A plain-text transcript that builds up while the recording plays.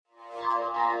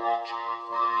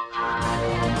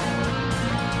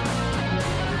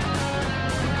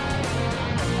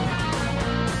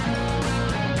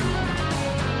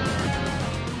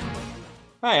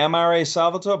Hi, I'm R.A.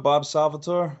 Salvatore, Bob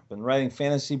Salvatore. Been writing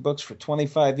fantasy books for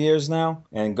 25 years now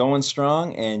and going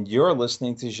strong, and you're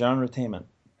listening to Genretainment.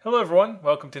 Hello, everyone.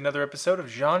 Welcome to another episode of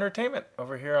Genretainment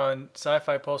over here on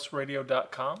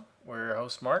SciFiPulseRadio.com. We're your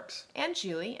host, Marks. And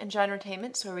Julie, and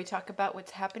Genretainment, where we talk about what's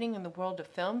happening in the world of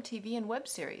film, TV, and web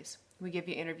series. We give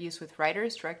you interviews with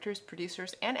writers, directors,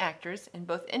 producers, and actors in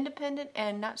both independent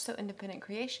and not-so-independent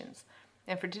creations.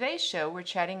 And for today's show, we're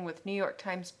chatting with New York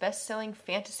Times best-selling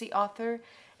fantasy author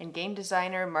and game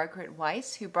designer Margaret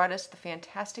Weis, who brought us the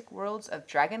fantastic worlds of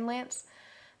Dragonlance,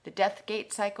 the Death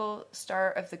Gate Cycle,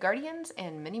 star of The Guardians,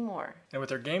 and many more. And with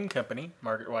her game company,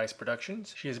 Margaret Weis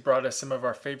Productions, she has brought us some of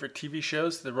our favorite TV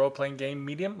shows to the role-playing game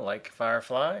medium, like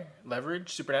Firefly,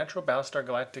 Leverage, Supernatural, Battlestar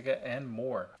Galactica, and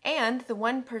more. And the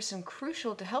one person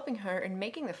crucial to helping her in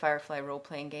making the Firefly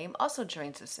role-playing game also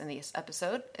joins us in this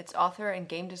episode. It's author and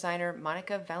game designer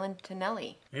Monica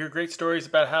Valentinelli. We hear great stories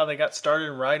about how they got started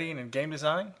in writing and game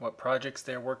design, what projects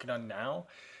they're working on now,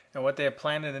 and what they have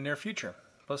planned in the near future.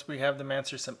 Plus, we have them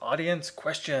answer some audience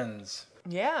questions.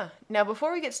 Yeah. Now,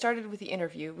 before we get started with the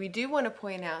interview, we do want to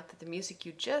point out that the music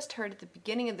you just heard at the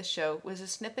beginning of the show was a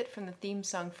snippet from the theme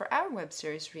song for our web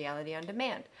series, Reality on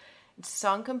Demand. It's a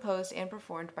song composed and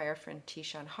performed by our friend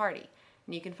Tishan Hardy.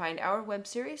 And you can find our web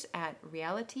series at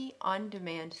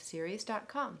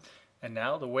realityondemandseries.com. And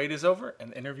now, the wait is over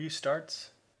and the interview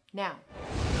starts now.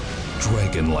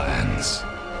 Dragonlance.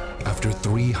 After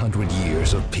 300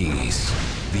 years of peace,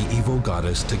 the evil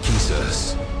goddess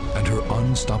Takisas and her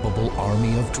unstoppable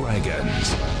army of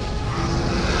dragons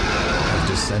have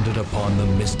descended upon the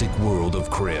mystic world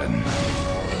of Krynn.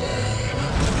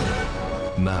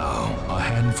 Now, a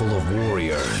handful of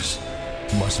warriors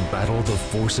must battle the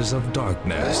forces of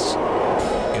darkness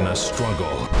in a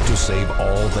struggle to save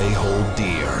all they hold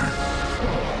dear.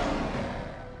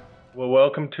 Well,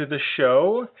 welcome to the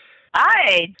show.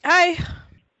 Hi. Hi.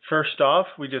 First off,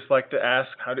 we just like to ask,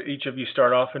 how did each of you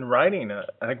start off in writing? I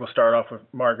think we'll start off with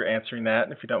Margaret answering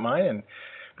that, if you don't mind. And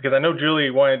because I know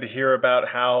Julie wanted to hear about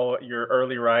how your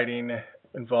early writing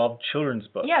involved children's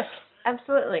books. Yes,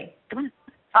 absolutely.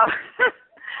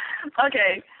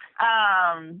 Okay.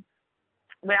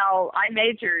 Well, I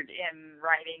majored in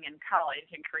writing in college,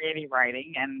 in creative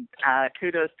writing, and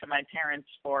kudos to my parents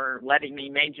for letting me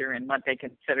major in what they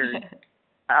considered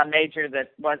a major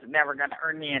that was never going to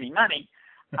earn me any money.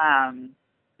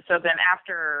 So then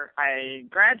after I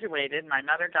graduated, my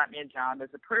mother got me a job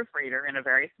as a proofreader in a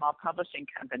very small publishing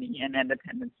company in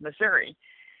Independence, Missouri.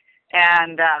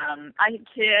 And I had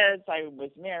kids, I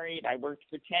was married, I worked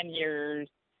for 10 years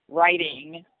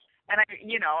writing, and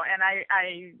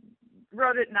I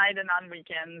wrote at night and on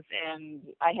weekends, and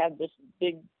I had this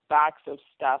big box of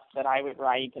stuff that I would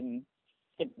write, and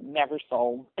it never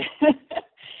sold.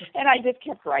 And I just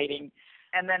kept writing.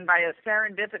 And then by a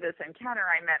serendipitous encounter,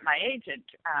 I met my agent,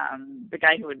 the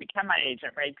guy who would become my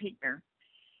agent, Ray Piekner,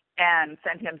 and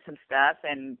sent him some stuff.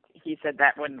 And he said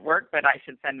that wouldn't work, but I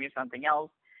should send me something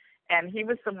else. And he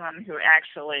was the one who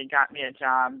actually got me a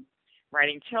job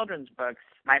writing children's books.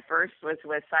 My first was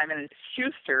with Simon &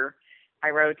 Schuster.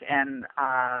 I wrote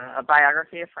a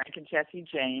biography of Frank and Jesse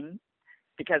James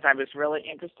because I was really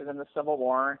interested in the Civil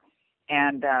War,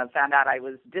 and found out I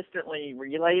was distantly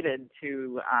related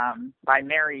to, by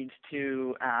marriage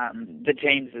to the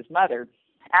James's mother.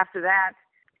 After that,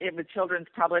 the children's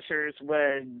publishers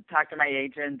would talk to my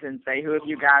agent and say, who have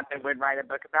you got that would write a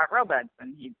book about robots?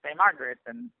 And he'd say Margaret.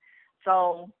 And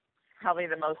so probably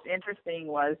the most interesting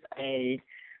was a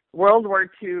World War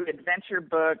II adventure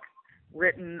book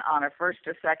written on a first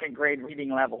to second grade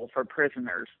reading level for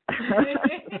prisoners. So,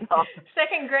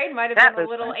 second grade might have been a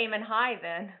little aiming high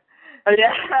then.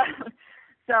 Yeah.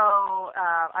 So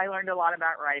I learned a lot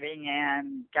about writing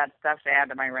and got stuff to add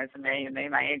to my resume and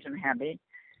made my agent happy.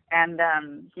 And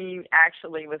he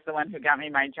actually was the one who got me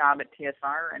my job at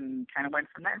TSR and kind of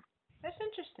went from there. That's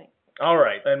interesting. All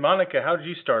right. And Monica, how did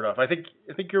you start off? I think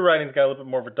your writing's got a little bit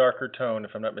more of a darker tone,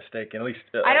 if I'm not mistaken. At least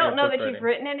I don't know that you've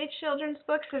written any children's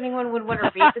books. Anyone would want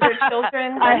to read to their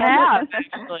children. I have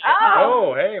actually.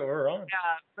 Oh, hey, we're on.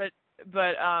 Yeah,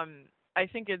 but I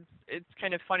think it's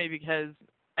kind of funny because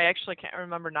I actually can't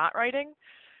remember not writing.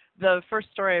 The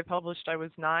first story I published, I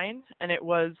was 9, and it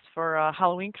was for a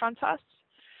Halloween contest,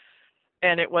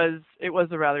 and it was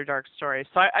a rather dark story.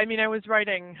 So I mean, I was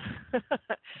writing,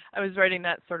 I was writing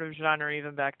that sort of genre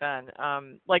even back then.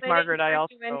 Like so Margaret, I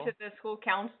also went to the school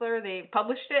counselor. They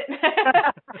published it.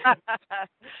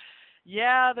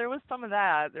 Yeah, there was some of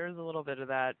that. There was a little bit of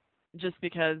that, just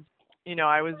because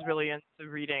I was really into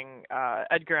reading.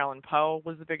 Edgar Allan Poe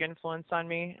was a big influence on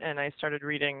me, and I started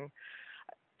reading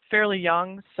fairly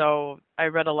young, so I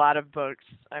read a lot of books.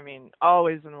 I mean,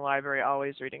 always in the library,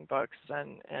 always reading books,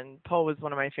 and Poe was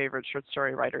one of my favorite short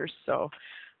story writers, so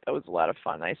it was a lot of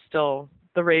fun.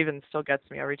 The Raven still gets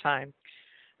me every time.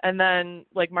 And then,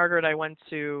 like Margaret, I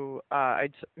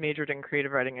majored in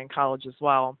creative writing in college as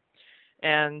well.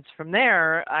 And from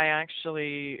there, I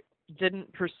actually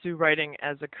didn't pursue writing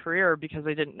as a career because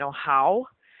I didn't know how.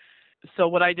 So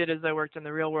what I did is I worked in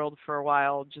the real world for a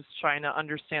while, just trying to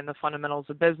understand the fundamentals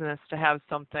of business to have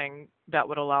something that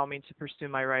would allow me to pursue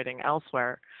my writing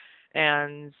elsewhere.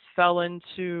 And fell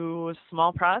into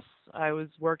small press. I was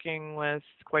working with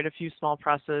quite a few small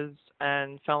presses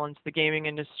and fell into the gaming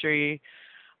industry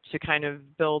to kind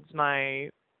of build my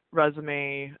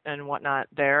resume and whatnot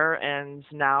there. And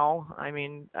now, I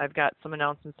mean, I've got some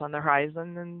announcements on the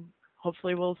horizon, and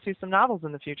hopefully we'll see some novels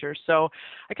in the future. So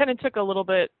I kind of took a little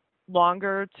bit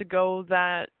longer to go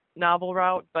that novel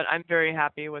route, but I'm very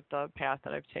happy with the path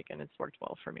that I've taken. It's worked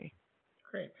well for me.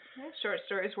 Great. Yeah, short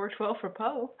stories worked well for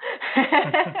Poe.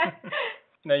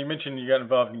 Now, you mentioned you got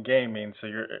involved in gaming, so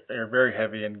you're very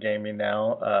heavy in gaming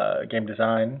now, game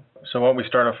design. So why don't we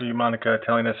start off with you, Monica,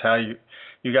 telling us how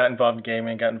you got involved in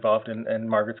gaming, got involved in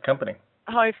Margaret's company.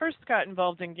 How I first got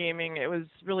involved in gaming, it was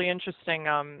really interesting.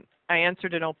 I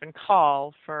answered an open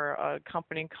call for a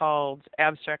company called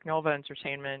Abstract Nova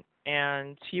Entertainment,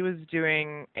 and he was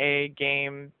doing a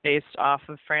game based off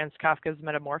of Franz Kafka's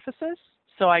Metamorphosis.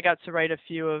 So I got to write a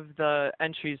few of the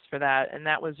entries for that, and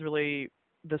that was really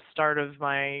the start of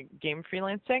my game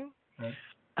freelancing. Right.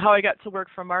 How I got to work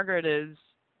for Margaret is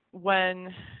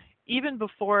even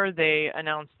before they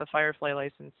announced the Firefly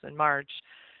license in March,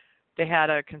 they had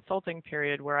a consulting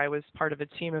period where I was part of a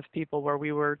team of people where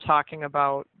we were talking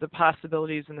about the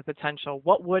possibilities and the potential.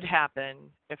 What would happen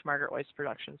if Margaret Weis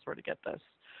Productions were to get this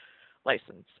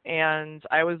license? And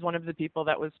I was one of the people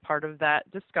that was part of that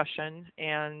discussion,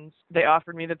 and they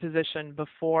offered me the position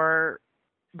before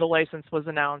the license was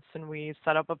announced, and we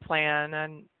set up a plan,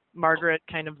 and Margaret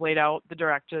kind of laid out the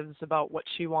directives about what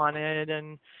she wanted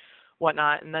and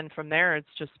whatnot. And then from there,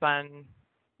 it's just been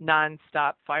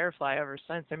nonstop Firefly ever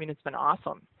since. I mean, it's been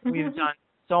awesome. We've done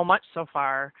so much so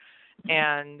far,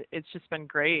 and it's just been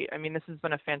great. I mean, this has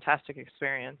been a fantastic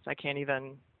experience.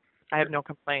 I have no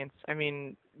complaints. I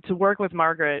mean, to work with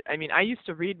Margaret, I mean, I used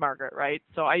to read Margaret, right?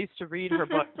 So I used to read her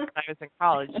books when I was in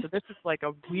college. So this is like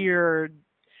a weird,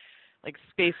 like,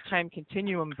 space-time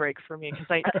continuum break for me, because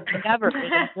I never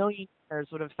in a million years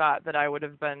would have thought that I would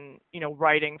have been,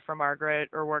 writing for Margaret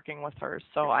or working with her.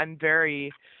 So I'm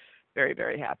very, very,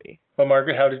 very happy. Well,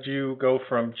 Margaret, how did you go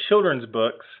from children's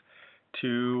books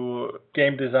to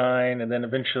game design and then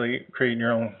eventually creating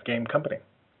your own game company?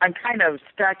 I'm kind of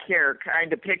stuck here trying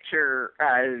to picture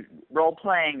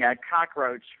role-playing a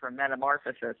cockroach from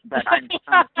Metamorphosis, but I'm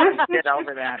trying to get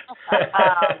over that.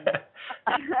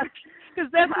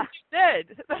 Because that's what you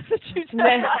did. That's what you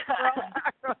did.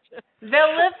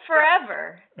 They'll live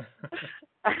forever.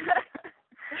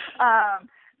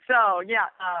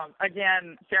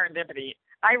 Again, serendipity.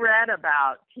 I read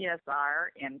about TSR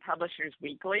in Publishers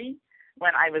Weekly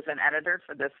when I was an editor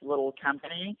for this little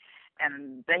company.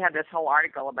 And they had this whole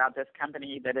article about this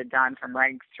company that had gone from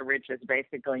rags to riches,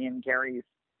 basically in Gary's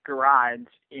garage.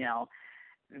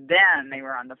 Then they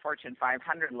were on the Fortune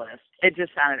 500 list. It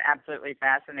just sounded absolutely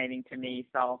fascinating to me.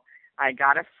 So I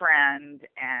got a friend,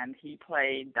 and he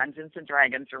played Dungeons and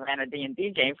Dragons or ran a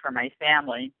D&D game for my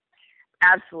family.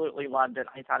 Absolutely loved it.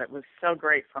 I thought it was so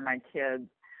great for my kids.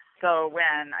 So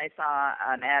when I saw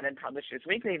an ad in Publishers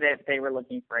Weekly that they were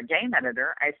looking for a game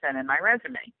editor, I sent in my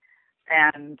resume.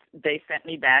 And they sent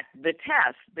me back the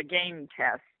game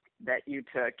test that you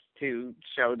took to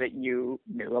show that you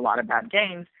knew a lot about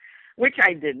games, which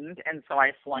I didn't, and so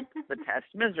I flunked the test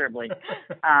miserably.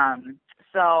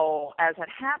 So as it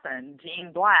happened,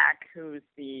 Jean Black, who was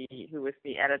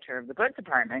the editor of the book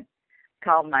department,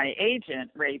 called my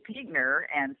agent, Ray Piegner,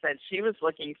 and said she was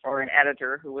looking for an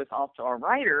editor who was also a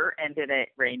writer, and did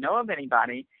Ray know of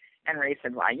anybody? And Ray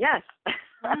said, why, yes.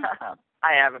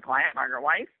 I have a client, Margaret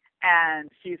Weis, and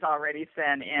she's already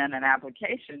sent in an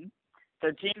application.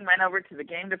 So Jean went over to the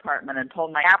game department and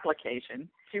pulled my application.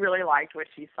 She really liked what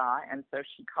she saw, and so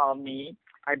she called me.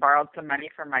 I borrowed some money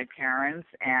from my parents,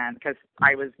 and because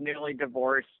I was newly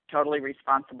divorced, totally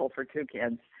responsible for 2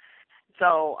 kids.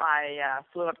 So I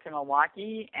flew up to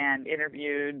Milwaukee and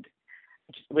interviewed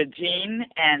with Jean,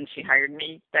 and she hired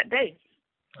me that day.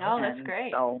 Oh, that's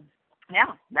great. So,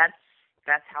 yeah, that's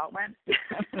how it went.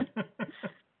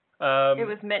 It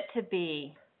was meant to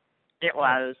be. It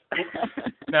was.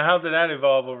 Now, how did that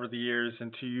evolve over the years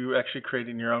into you actually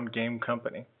creating your own game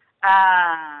company?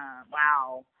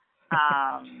 Wow.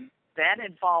 that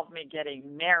involved me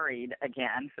getting married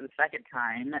again for the second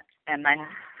time. And my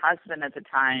husband at the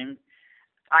time,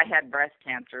 I had breast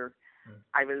cancer.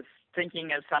 I was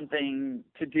thinking of something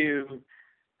to do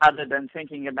other than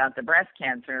thinking about the breast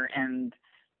cancer. And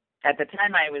at the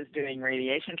time I was doing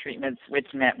radiation treatments, which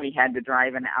meant we had to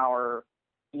drive an hour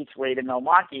each way to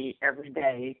Milwaukee every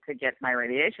day to get my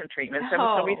radiation treatment.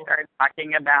 So we started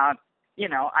talking about,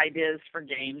 ideas for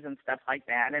games and stuff like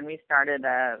that. And we started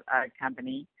a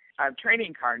company of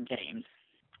trading card games.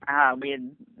 We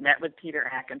had met with Peter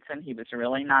Atkinson. He was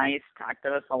really nice, talked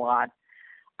to us a lot.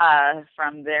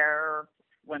 From there,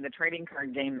 when the trading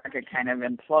card game market kind of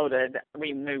imploded,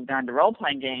 we moved on to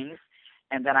role-playing games.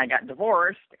 And then I got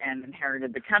divorced and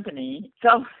inherited the company.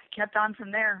 So kept on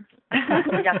from there.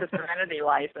 We got the Serenity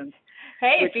license.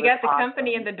 Hey, if you got the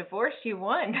company and the divorce, you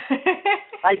won.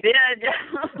 I did, yes.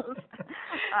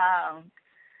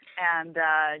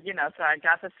 So I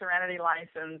got the Serenity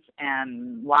license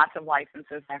and lots of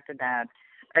licenses after that.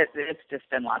 It's just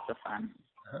been lots of fun.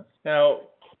 Uh-huh. Now,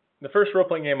 the first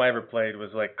role-playing game I ever played was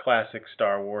like classic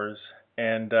Star Wars.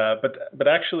 And but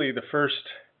actually the first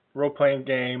role-playing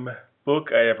game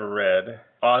book I ever read,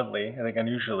 oddly, I think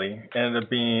unusually, ended up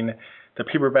being the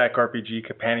paperback RPG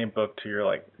companion book to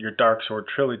your Dark Sword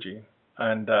trilogy.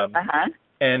 And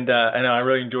and I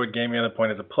really enjoyed gaming on the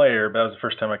point as a player, but that was the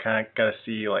first time I kind of got to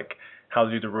see like how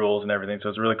to do the rules and everything. So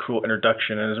it was a really cool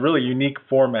introduction, and it was a really unique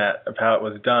format of how it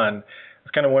was done. I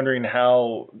was kind of wondering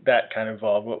how that kind of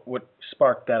evolved, what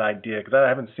sparked that idea, because I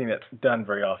haven't seen it done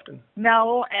very often.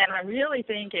 No, and I really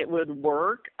think it would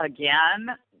work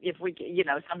again if we,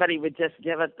 somebody would just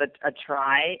give it a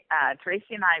try.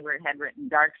 Tracy and I had written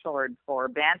Dark Sword for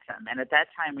Bantam, and at that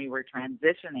time we were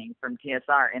transitioning from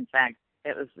TSR. In fact,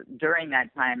 it was during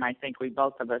that time I think we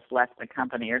both of us left the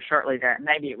company, or shortly there.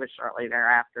 Maybe it was shortly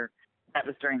thereafter. That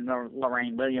was during the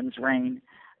Lorraine Williams reign.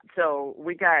 So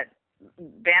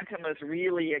Bantam was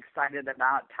really excited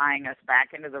about tying us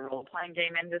back into the role-playing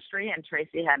game industry, and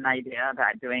Tracy had an idea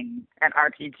about doing an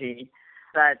RPG,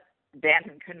 but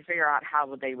Bantam couldn't figure out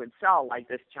how they would sell like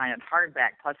this giant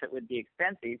hardback, plus it would be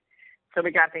expensive. So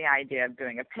we got the idea of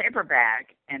doing a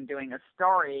paperback and doing a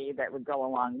story that would go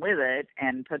along with it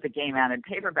and put the game out in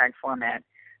paperback format,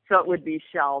 so it would be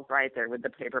shelved right there with the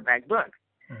paperback book,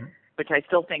 which I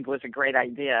still think was a great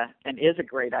idea and is a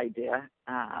great idea.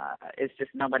 It's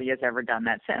just nobody has ever done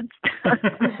that since.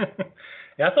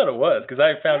 Yeah, I thought it was, because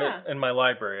I found it in my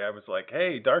library. I was like,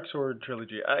 hey, Dark Sword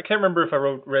trilogy. I can't remember if I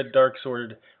read Dark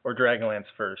Sword or Dragonlance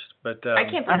first, but I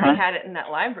can't believe I had it in that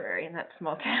library in that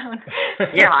small town.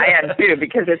 Yeah, I had too,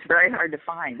 because it's very hard to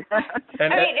find.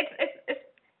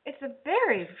 It's a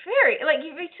very, very, like,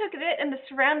 if you took it and the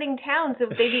surrounding towns,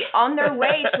 they'd be on their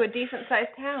way to a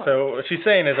decent-sized town. So what she's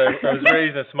saying is I was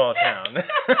raised in a small town.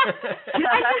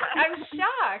 I'm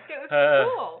shocked. It was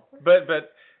cool. But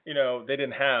they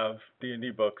didn't have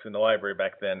D&D books in the library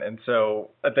back then, and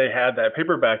so they had that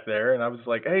paperback there, and I was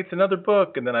like, hey, it's another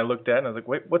book, and then I looked at it, and I was like,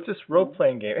 wait, what's this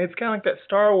role-playing game? It's kind of like that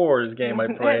Star Wars game I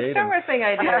played. Star Wars thing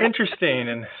I did. Interesting,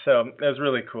 and so it was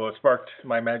really cool. It sparked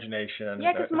my imagination.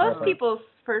 Yeah, because most people's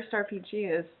first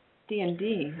RPG is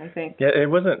D&D, I think. Yeah, it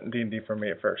wasn't D&D for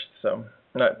me at first, so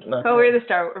not. Oh, we're the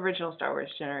original Star Wars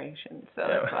generation, so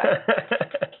that's why.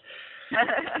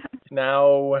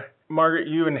 Now, Margaret,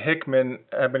 you and Hickman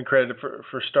have been credited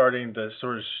for starting the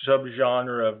sort of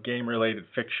subgenre of game-related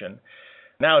fiction.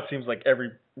 Now it seems like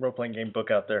every role-playing game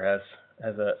book out there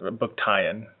has a book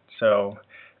tie-in. So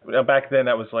back then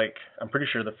that was like, I'm pretty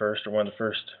sure the first or one of the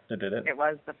first that did it. It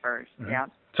was the first, yeah.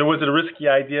 So was it a risky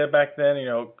idea back then,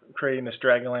 creating this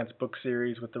Dragonlance book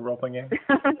series with the role-playing game?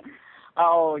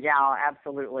 Oh, yeah,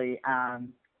 absolutely. There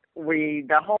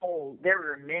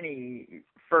were many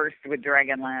first with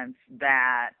Dragonlance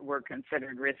that were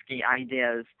considered risky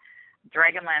ideas.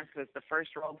 Dragonlance was the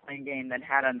first role-playing game that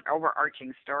had an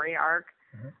overarching story arc.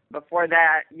 Before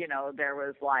that, there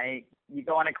was like, you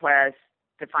go on a quest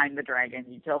to find the dragon,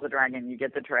 you kill the dragon, you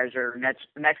get the treasure.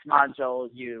 Next module,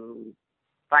 you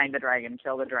find the dragon,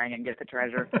 kill the dragon, get the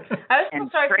treasure. I was so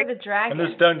sorry for the dragon. And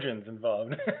there's dungeons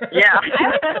involved. Yeah. I was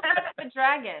so sorry for the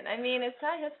dragon. I mean, it's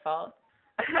not his fault.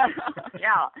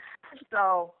 Yeah.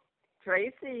 So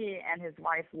Tracy and his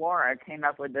wife Laura came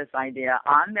up with this idea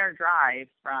on their drive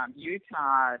from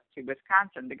Utah to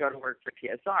Wisconsin to go to work for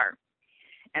TSR.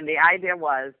 And the idea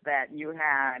was that you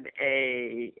had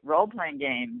a role-playing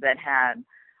game that had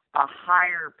a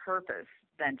higher purpose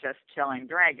than just killing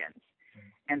dragons.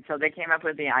 And so they came up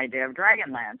with the idea of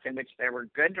Dragonlance, in which there were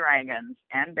good dragons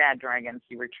and bad dragons.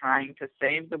 You were trying to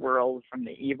save the world from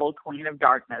the evil Queen of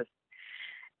Darkness.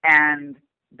 And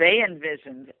they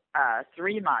envisioned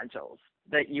 3 modules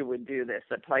that you would do this,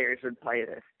 that players would play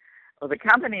this. Well, the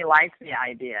company liked the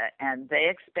idea, and they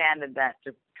expanded that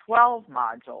to 12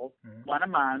 modules, one a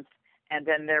month, and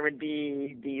then there would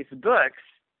be these books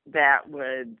that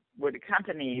would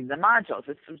accompany the modules.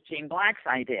 This was Gene Black's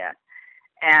idea.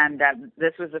 And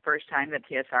this was the first time that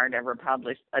TSR had ever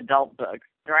published adult books.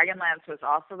 Dragonlance was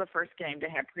also the first game to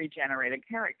have pre-generated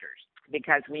characters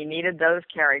because we needed those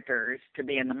characters to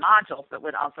be in the modules that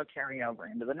would also carry over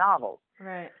into the novels.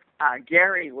 Right.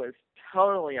 Gary was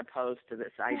totally opposed to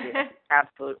this idea,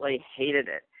 absolutely hated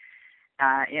it.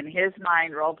 In his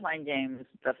mind, role-playing games,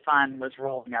 the fun was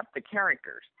rolling up the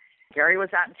characters. Gary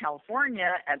was out in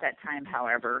California at that time,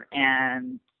 however,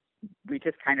 and we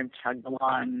just kind of chugged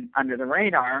along under the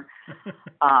radar.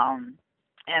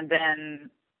 And then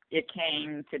it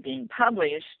came to being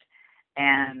published,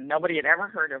 and nobody had ever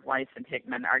heard of Weiss and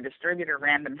Hickman. Our distributor,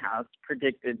 Random House,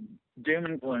 predicted doom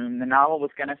and gloom. The novel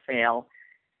was going to fail.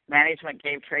 Management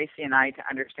gave Tracy and I to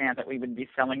understand that we would be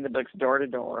selling the books door to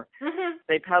door.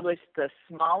 They published the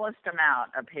smallest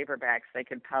amount of paperbacks they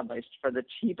could publish for the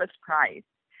cheapest price.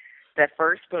 That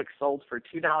first book sold for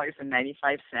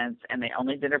 $2.95, and they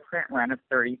only did a print run of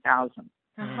 30,000.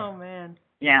 Oh, man.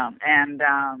 Yeah, and,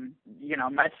 you know,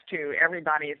 much to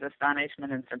everybody's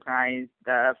astonishment and surprise,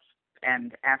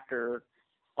 and after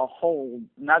a whole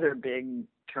another big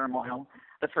turmoil,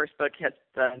 the first book hit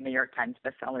the New York Times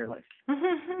bestseller list.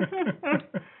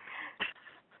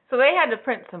 So they had to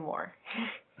print some more.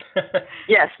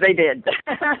 Yes, they did.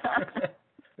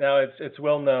 Now, it's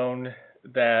well known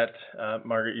that,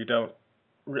 Margaret, you don't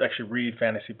actually read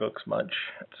fantasy books much.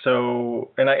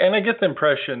 So, and I get the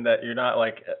impression that you're not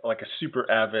like a super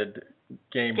avid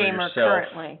gamer yourself.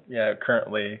 Currently. Yeah,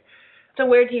 currently. So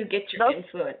where do you get your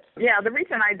influence? Yeah, the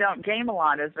reason I don't game a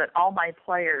lot is that all my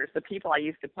players, the people I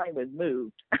used to play with,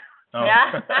 moved. Oh.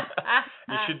 Yeah.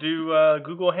 You should do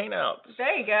Google Hangouts.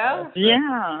 There you go.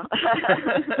 Yeah.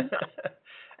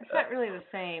 It's not really the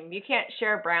same. You can't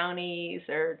share brownies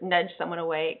or nudge someone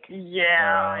awake. Yeah,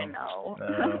 I know.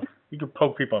 No. You can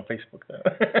poke people on Facebook, though.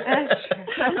 That's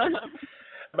true.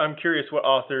 I'm curious what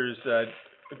authors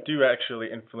do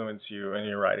actually influence you in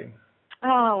your writing.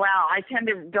 Oh, wow. I tend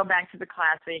to go back to the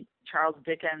classic, Charles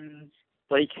Dickens,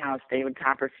 Bleak House, David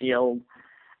Copperfield,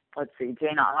 let's see,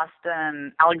 Jane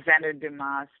Austen, Alexander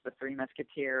Dumas, The Three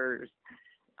Musketeers.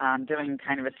 I'm doing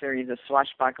kind of a series of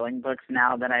swashbuckling books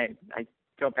now that I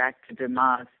go back to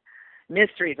Dumas.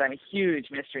 Mysteries, I'm a huge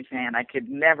mystery fan. I could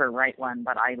never write one,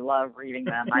 but I love reading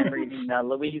them. I'm reading the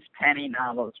Louise Penny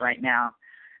novels right now.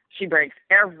 She breaks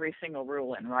every single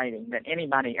rule in writing that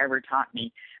anybody ever taught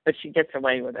me, but she gets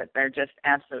away with it. They're just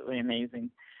absolutely amazing.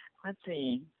 Let's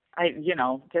see. Chaim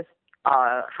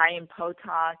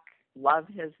Potok, love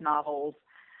his novels.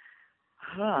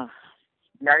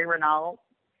 Mary Renault.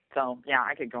 So, yeah,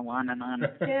 I could go on and on.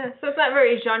 Yeah, so it's not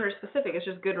very genre specific. It's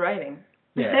just good writing.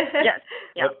 Yeah. Yes.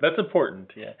 Yeah. That's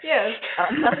important, yeah. Yes.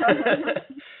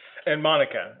 And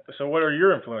Monica, so what are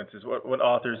your influences? What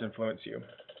authors influence you?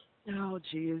 Oh,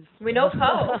 geez. We know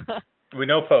Poe. We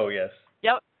know Poe, yes.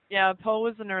 Yep. Yeah, Poe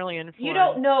was an early influence. You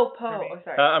don't know Poe. Oh,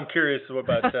 sorry. I'm curious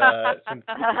about since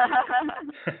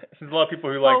a lot of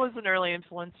people who like. Poe was an early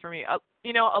influence for me.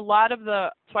 A lot of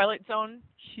the Twilight Zone,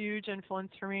 huge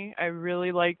influence for me. I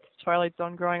really liked Twilight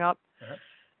Zone growing up. Uh-huh.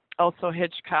 Also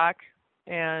Hitchcock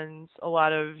and a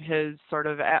lot of his sort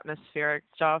of atmospheric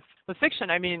stuff. The fiction,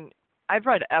 I mean, I've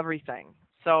read everything.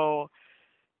 So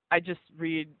I just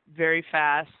read very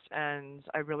fast, and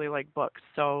I really like books.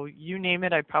 So you name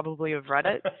it, I probably have read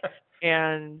it.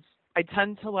 And I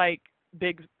tend to like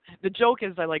the joke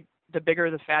is I like the bigger,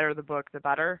 the fatter the book, the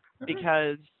better,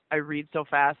 because I read so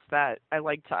fast that I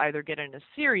like to either get in a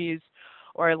series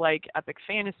or I like epic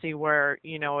fantasy where,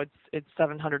 it's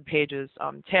 700 pages.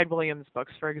 Tad Williams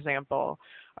books, for example,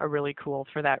 are really cool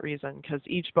for that reason, because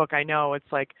each book I know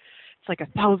it's like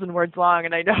 1,000 words long,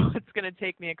 and I know it's going to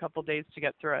take me a couple days to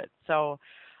get through it. So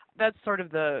that's sort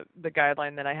of the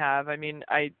guideline that I have. I mean,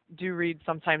 I do read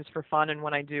sometimes for fun, and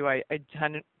when I do, I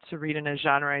tend to read in a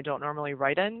genre I don't normally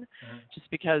write in, just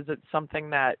because it's something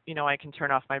that, I can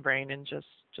turn off my brain and just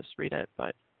read it.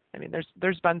 But I mean,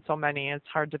 there's been so many, it's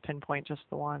hard to pinpoint just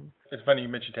the one. It's funny you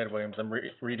mentioned Ted Williams. I'm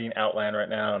reading Outland right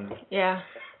now, and yeah,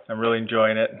 I'm really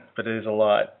enjoying it, but it is a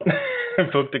lot.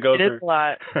 Book to go through. It is a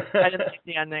lot. I didn't like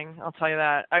the ending, I'll tell you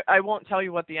that. I won't tell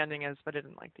you what the ending is, but I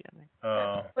didn't like the ending.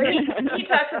 Oh. Well, he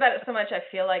talks about it so much, I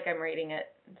feel like I'm reading it.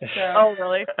 So. Oh,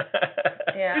 really?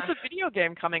 Yeah. There's a video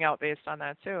game coming out based on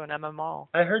that, too, an MMO.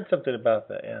 I heard something about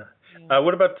that, yeah.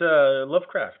 What about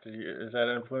Lovecraft? Is that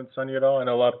an influence on you at all? I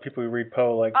know a lot of people who read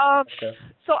Poe like Lovecraft.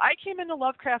 So I came into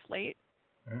Lovecraft late.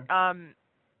 Mm-hmm.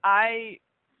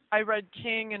 I read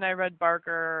King and I read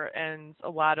Barker and a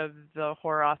lot of the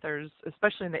horror authors,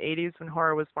 especially in the 80s when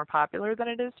horror was more popular than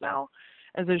it is now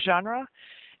as a genre.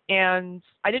 And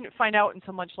I didn't find out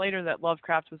until much later that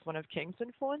Lovecraft was one of King's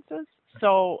influences.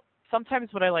 So sometimes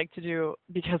what I like to do,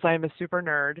 because I'm a super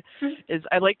nerd, is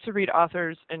I like to read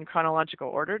authors in chronological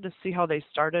order to see how they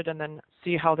started and then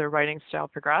see how their writing style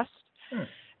progressed.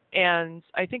 And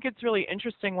I think it's really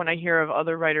interesting when I hear of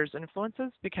other writers'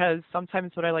 influences, because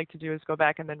sometimes what I like to do is go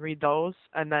back and then read those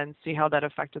and then see how that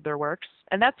affected their works.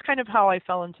 And that's kind of how I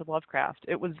fell into Lovecraft.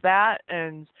 It was that,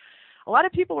 and a lot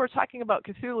of people were talking about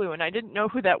Cthulhu, and I didn't know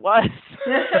who that was.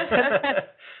 I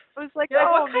was like,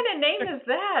 what kind of name is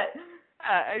that?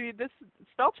 I mean, this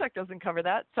spell check doesn't cover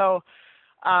that. So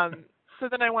so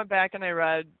then I went back and I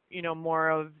read,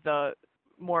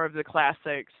 more of the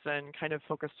classics and kind of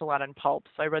focused a lot on pulps.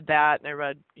 I read that, and I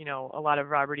read, a lot of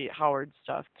Robert E. Howard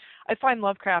stuff. I find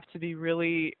Lovecraft to be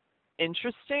really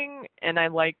interesting, and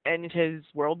and his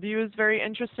worldview is very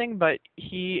interesting, but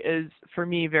he is, for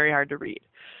me, very hard to read.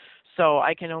 So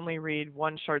I can only read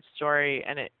one short story,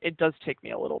 and it does take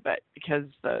me a little bit, because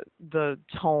the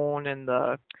tone and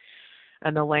the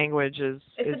language is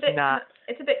not.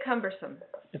 It's a bit cumbersome.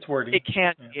 It's wordy. It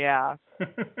can, yeah.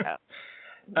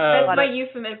 That's my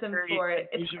euphemism for it.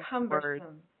 It's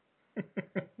cumbersome.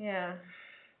 Yeah.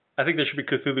 I think there should be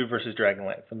Cthulhu versus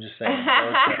Dragonlance. I'm just saying.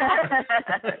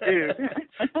 Dude.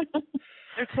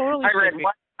 They're totally.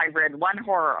 I read one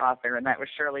horror author, and that was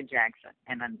Shirley Jackson,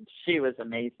 and she was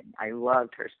amazing. I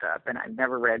loved her stuff, and I've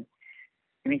never read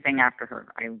anything after her.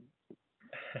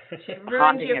 She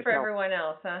ruined you for everyone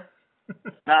else, huh?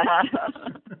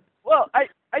 Well,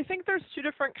 I think there's two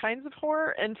different kinds of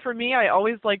horror, and for me, I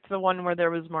always liked the one where there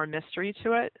was more mystery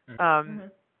to it.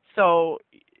 So,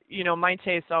 my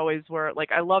tastes always were,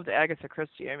 like, I loved Agatha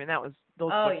Christie. I mean, those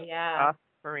books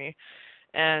for me.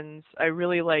 And I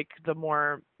really like the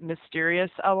more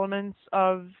mysterious elements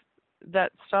of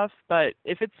that stuff. But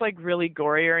if it's, like, really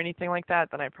gory or anything like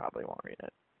that, then I probably won't read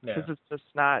it. Because it's just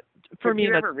not, for me, Did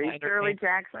you that's ever read Shirley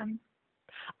Jackson?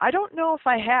 I don't know if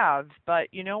I have, but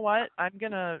you know what? I'm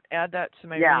going to add that to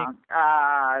my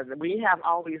reading. We have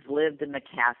always lived in the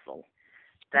castle.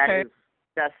 That is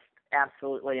just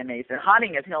absolutely amazing.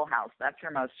 Haunting of Hill House, that's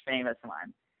her most famous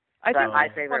one. My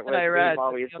favorite was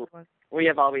We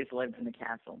Have Always Lived in the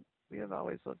Castle. We Have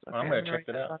Always Lived. Okay, I'm going to check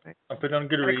that out. I'll put it on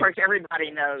Goodreads. And of course,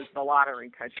 everybody knows The Lottery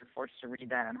because you're forced to read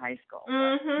that in high school.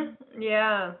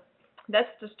 Yeah. That's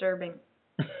disturbing.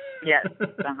 Yes.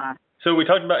 So we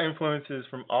talked about influences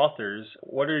from authors.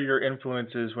 What are your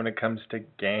influences when it comes to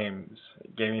games,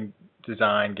 gaming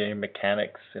design, game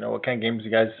mechanics? What kind of games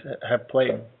you guys have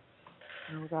played?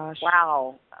 Oh gosh.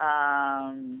 Wow.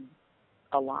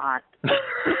 A lot.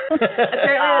 Apparently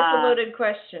that's a loaded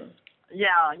question.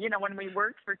 Yeah, when we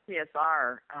worked for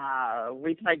CSR,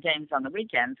 we played games on the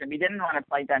weekends, and we didn't want to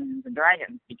play Dungeons and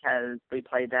Dragons because we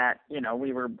played that,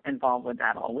 we were involved with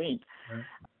that all week.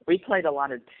 We played a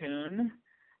lot of Toon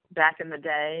back in the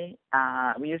day.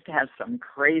 We used to have some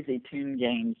crazy Toon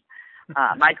games.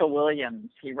 Michael Williams,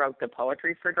 he wrote the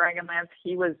poetry for Dragonlance.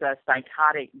 He was a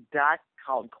psychotic duck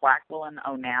called Quackquilin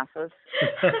Onassis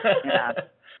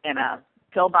in a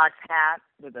pillbox hat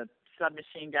with a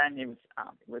submachine gun. It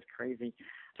was crazy.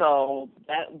 So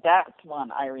that's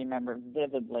one I remember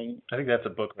vividly. I think that's a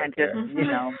book right and just,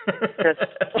 there. Just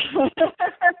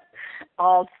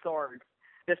all sorts.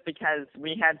 Just because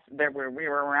we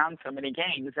were around so many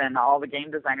games, and all the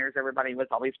game designers, everybody was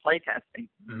always playtesting.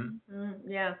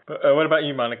 Yeah. But, what about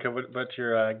you, Monica? What's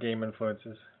your game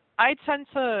influences? I tend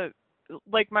to,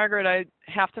 like Margaret, I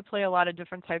have to play a lot of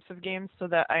different types of games so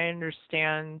that I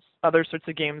understand other sorts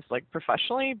of games, like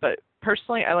professionally. But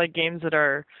personally, I like games that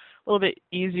are a little bit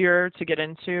easier to get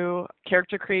into.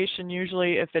 Character creation,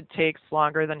 usually, if it takes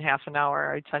longer than half an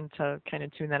hour, I tend to kind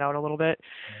of tune that out a little bit.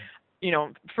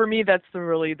 For me, that's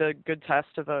really the good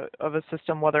test of a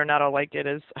system, whether or not I like it,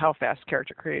 is how fast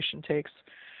character creation takes.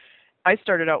 I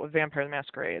started out with Vampire the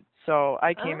Masquerade, so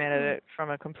I came at it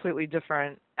from a completely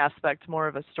different aspect, more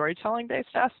of a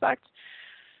storytelling-based aspect.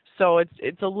 So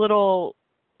it's a little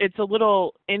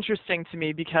interesting to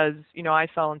me because I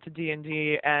fell into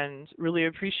D&D and really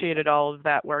appreciated all of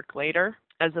that work later,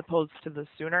 as opposed to the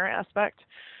sooner aspect.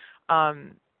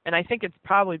 And I think it's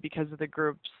probably because of the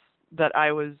groups that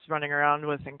I was running around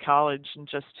with in college and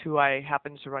just who I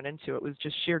happened to run into. It was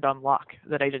just sheer dumb luck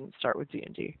that I didn't start with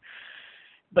D&D.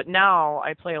 But now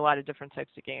I play a lot of different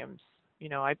types of games.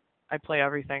 I play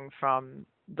everything from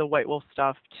the White Wolf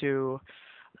stuff to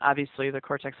obviously the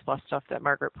Cortex Plus stuff that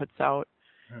Margaret puts out,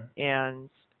 and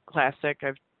Classic.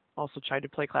 I've also tried to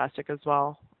play Classic as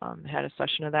well. Had a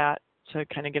session of that to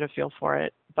kind of get a feel for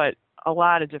it. But a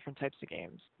lot of different types of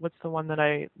games. What's the one that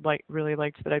I really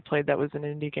liked that I played that was an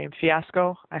indie game?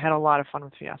 Fiasco. I had a lot of fun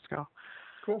with Fiasco.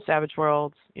 Cool. Savage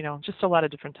Worlds, just a lot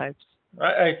of different types.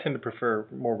 I tend to prefer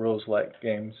more rules-like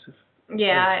games.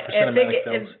 Yeah,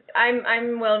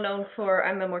 I'm well known for,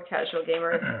 I'm a more casual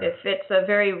gamer. If it's a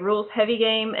very rules-heavy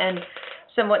game and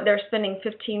they're spending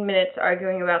 15 minutes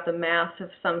arguing about the math of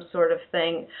some sort of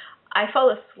thing, I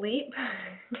fall asleep.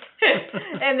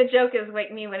 And the joke is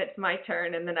wake me when it's my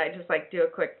turn, and then I just do a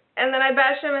quick, and then I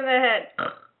bash him in the head.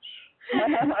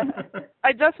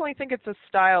 I definitely think it's a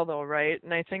style though, right?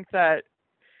 And I think that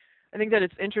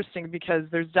it's interesting because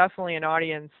there's definitely an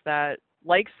audience that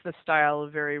likes the style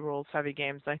of very rules-heavy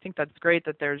games. I think that's great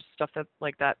that there's stuff that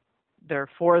like that there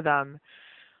for them,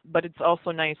 but it's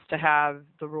also nice to have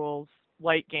the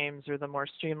rules-light games or the more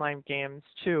streamlined games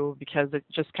too, because it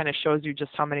just kind of shows you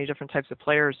just how many different types of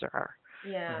players there are.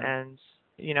 Yeah. And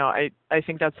I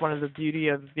think that's one of the beauty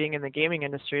of being in the gaming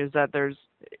industry is that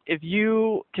if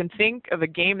you can think of a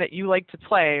game that you like to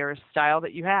play or a style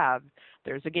that you have,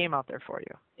 there's a game out there for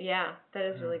you. Yeah, that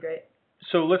is really great.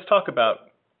 So let's talk about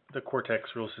the Cortex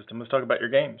rule system. Let's talk about your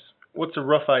games. What's a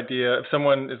rough idea, if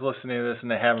someone is listening to this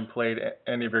and they haven't played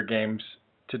any of your games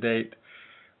to date,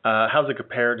 how does it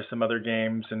compare to some other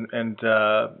games and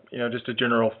just a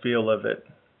general feel of it?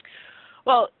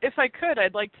 Well, if I could,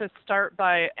 I'd like to start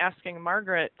by asking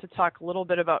Margaret to talk a little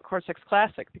bit about Cortex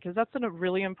Classic, because that's a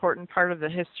really important part of the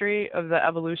history of the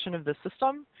evolution of the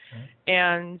system. Mm-hmm.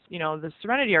 And, the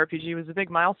Serenity RPG was a big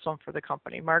milestone for the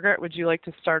company. Margaret, would you like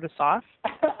to start us off?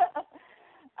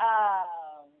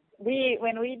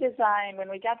 When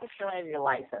we got the Serenity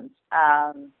license,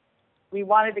 we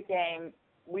wanted a game.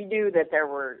 We knew that there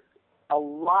were a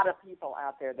lot of people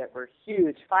out there that were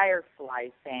huge Firefly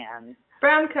fans.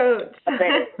 Brown coats.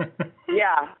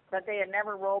 But they had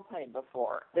never role-played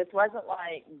before. This wasn't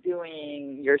like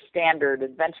doing your standard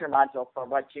adventure module for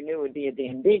what you knew would be a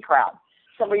D&D crowd.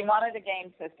 So we wanted a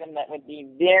game system that would be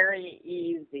very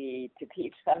easy to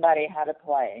teach somebody how to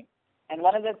play. And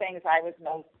one of the things I was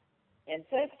most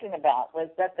insistent about was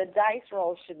that the dice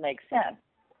rolls should make sense.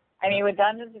 I mean, with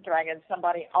Dungeons & Dragons,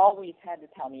 somebody always had to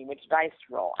tell me which dice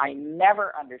to roll. I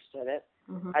never understood it.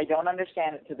 Mm-hmm. I don't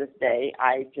understand it to this day.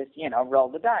 I just, roll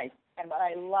the dice. And what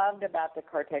I loved about the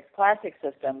Cortex Classic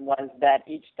system was that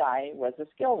each die was a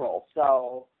skill roll.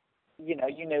 So, you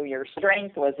knew your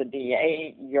strength was a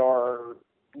D8, your,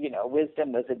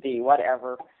 wisdom was a D,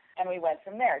 whatever. And we went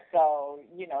from there. So,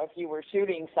 if you were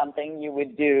shooting something, you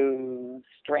would do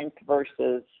strength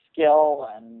versus skill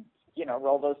and,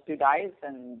 roll those two dice,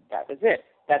 and that was it.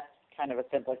 That's kind of a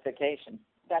simplification.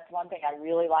 That's one thing I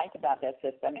really liked about that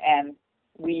system. And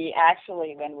we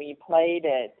actually, when we played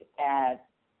it at,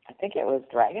 I think it was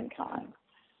Dragon Con,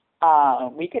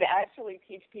 we could actually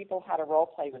teach people how to role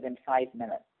play within 5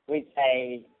 minutes. We'd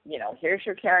say, here's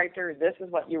your character, this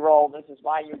is what you roll, this is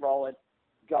why you roll it,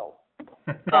 go.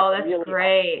 That's really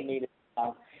great.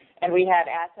 And we had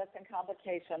assets and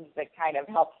complications that kind of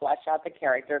helped flesh out the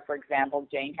character. For example,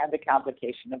 Jane had the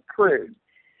complication of crude.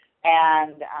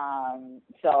 And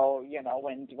so,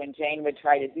 when Jane would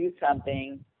try to do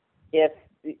something, if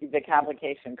the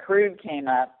complication crude came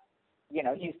up,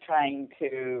 he's trying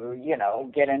to,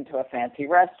 get into a fancy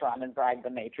restaurant and bribe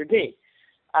the maitre d'.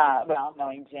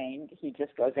 Knowing Jane, he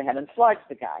just goes ahead and slugs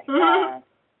the guy. Mm-hmm.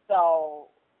 So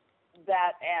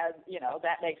that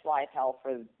that makes life hell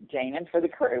for Jane and for the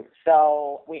crew.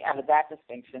 So we added that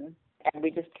distinction, and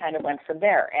we just kind of went from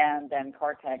there. And then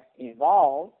Cortex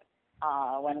evolved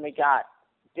when we got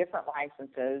different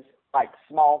licenses like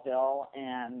Smallville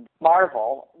and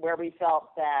Marvel, where we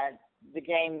felt that the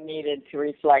game needed to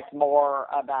reflect more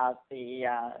about the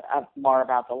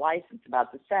license,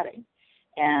 about the setting.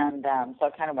 And so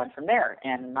it kind of went from there.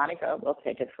 And Monica will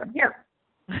take it from here.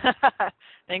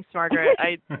 Thanks, Margaret.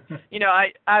 I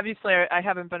obviously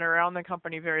haven't been around the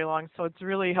company very long, so it's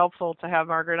really helpful to have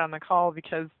Margaret on the call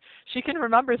because she can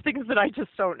remember things that I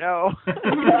just don't know.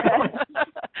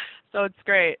 So it's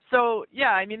great. So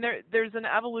yeah, I mean there's an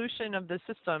evolution of the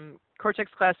system.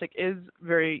 Cortex Classic is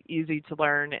very easy to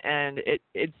learn, and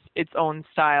it's its own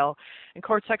style. And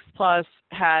Cortex Plus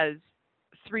has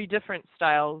 3 different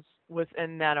styles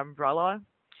within that umbrella.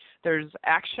 There's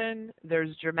action,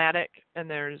 there's dramatic, and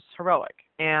there's heroic.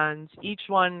 And each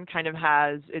one kind of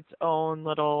has its own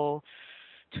little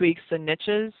tweaks and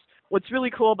niches. What's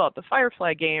really cool about the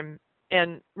Firefly game,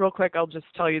 and real quick, I'll just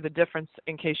tell you the difference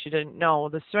in case you didn't know.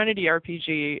 The Serenity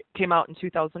RPG came out in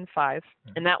 2005,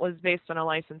 and that was based on a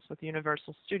license with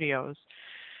Universal Studios.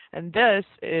 And this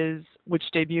which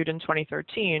debuted in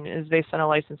 2013, is based on a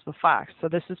license with Fox. So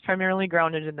this is primarily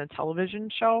grounded in the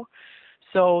television show.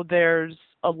 So there's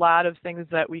a lot of things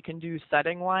that we can do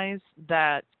setting-wise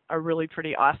that are really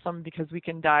pretty awesome because we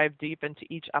can dive deep into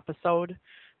each episode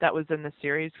that was in the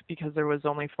series because there was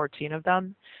only 14 of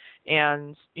them.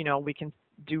 And, we can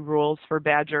do rules for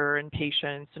Badger and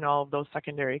Patience and all of those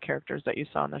secondary characters that you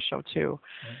saw in the show too.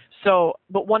 Mm-hmm. So,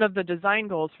 but one of the design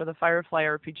goals for the Firefly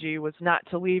RPG was not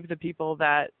to leave the people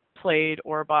that played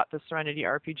or bought the Serenity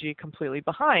RPG completely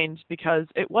behind because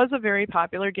it was a very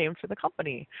popular game for the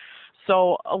company.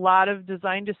 So a lot of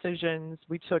design decisions,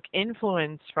 we took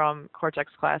influence from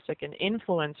Cortex Classic and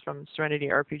influence from Serenity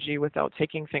RPG without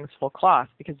taking things full cloth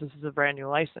because this is a brand new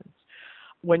license.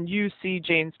 When you see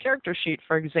Jane's character sheet,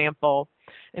 for example,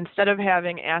 instead of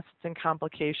having assets and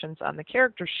complications on the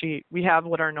character sheet, we have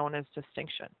what are known as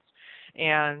distinctions.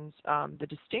 And the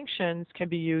distinctions can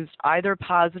be used either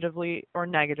positively or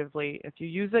negatively. If you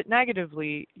use it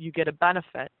negatively, you get a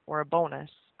benefit or a bonus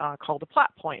called a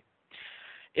plot point.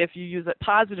 If you use it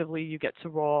positively, you get to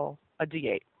roll a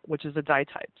D8, which is a die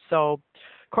type. So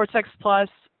Cortex Plus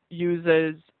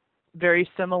uses very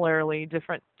similarly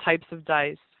different types of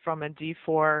dice from a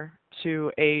D4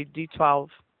 to a D12.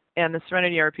 And the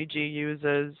Serenity RPG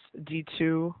uses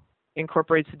D2,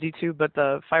 incorporates the D2, but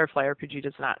the Firefly RPG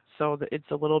does not. So it's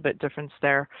a little bit different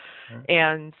there. Mm-hmm.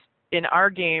 And in our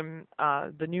game,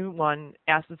 the new one,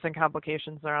 Assets and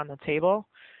Complications are on the table.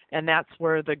 And that's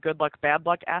where the good luck, bad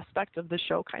luck aspect of the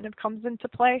show kind of comes into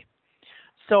play.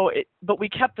 But we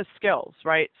kept the skills,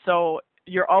 right? So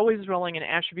you're always rolling an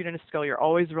attribute and a skill. You're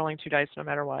always rolling 2 dice no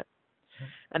matter what.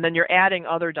 And then you're adding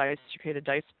other dice to create a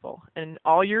dice pool. And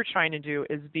all you're trying to do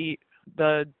is beat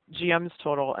the GM's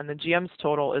total. And the GM's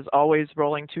total is always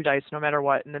rolling 2 dice no matter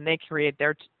what. And then they create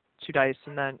their 2 dice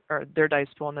or their dice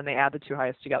pool, and then they add the 2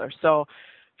 highest together. So,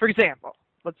 for example,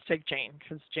 let's take Jane,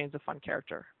 because Jane's a fun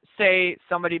character. Say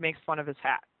somebody makes fun of his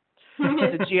hat.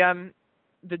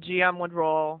 The GM would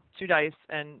roll 2 dice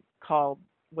and call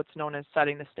what's known as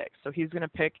setting the stakes. So he's going to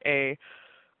pick a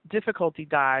difficulty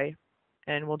die,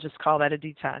 and we'll just call that a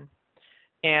D10.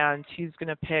 And he's going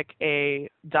to pick a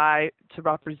die to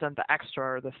represent the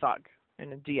extra or the thug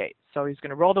in a D8. So he's going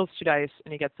to roll those 2 dice,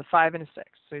 and he gets a 5 and a 6.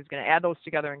 So he's going to add those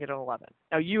together and get an 11.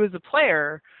 Now you as a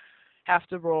player have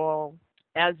to roll,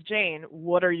 as Jane,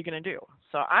 what are you going to do?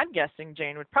 So I'm guessing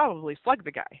Jane would probably slug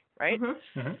the guy, right?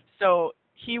 Mm-hmm. Mm-hmm. So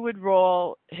he would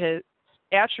roll his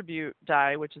attribute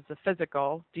die, which is the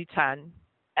physical, D10,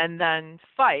 and then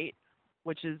fight,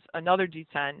 which is another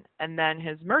D10, and then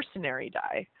his mercenary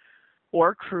die,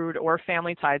 or crude or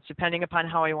family ties, depending upon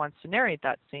how he wants to narrate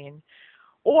that scene.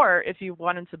 Or if you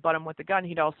wanted to butt him with a gun,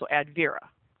 he'd also add Vera,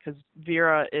 because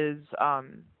Vera is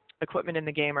equipment in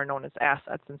the game are known as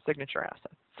assets and signature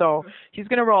assets. So he's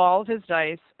going to roll all of his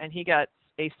dice, and he gets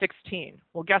a 16.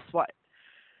 Well, guess what?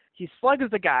 He slugs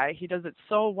the guy. He does it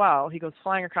so well, he goes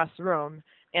flying across the room,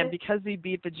 and because he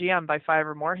beat the GM by 5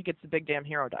 or more, he gets the big damn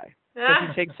hero die. So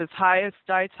he takes his highest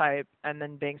die type and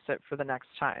then banks it for the next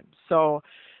time. So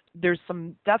there's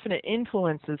some definite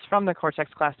influences from the Cortex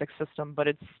Classic system, but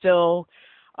it still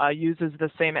uses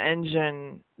the same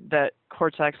engine that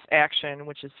Cortex Action,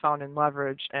 which is found in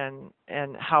Leverage, and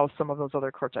how some of those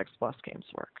other Cortex Plus games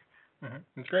work. Mm-hmm.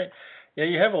 That's great. Yeah,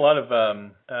 you have a lot of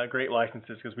great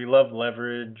licenses because we love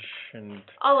Leverage and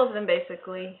all of them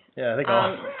basically. Yeah, I think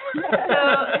all.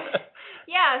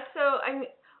 So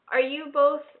are you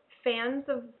both fans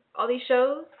of all these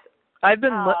shows? I've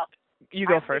been. You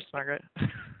go first, Margaret.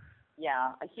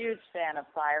 Yeah, a huge fan of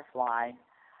Firefly.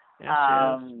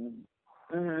 Yeah,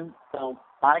 So,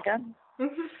 Monica?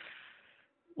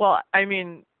 Well, I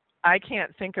mean, I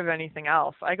can't think of anything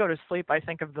else. I go to sleep, I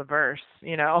think of the verse,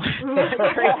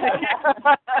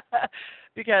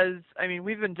 because, I mean,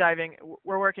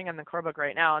 we're working on the core book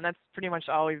right now, and that's pretty much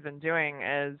all we've been doing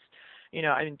is,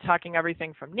 talking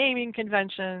everything from naming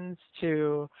conventions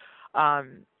to,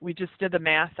 we just did the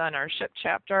math on our ship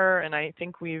chapter, and I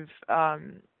think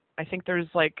I think there's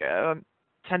like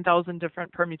 10,000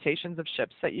 different permutations of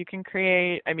ships that you can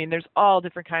create. I mean, there's all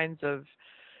different kinds of,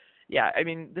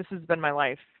 this has been my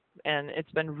life, and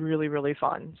it's been really, really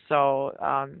fun. So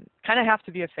kind of have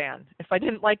to be a fan. If I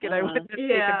didn't like it, I wouldn't have taken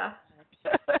it.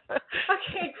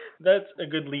 Okay. That's a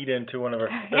good lead into one of our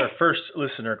first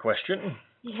listener question.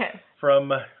 Yes.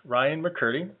 From Ryan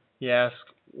McCurdy. He asks,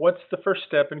 what's the first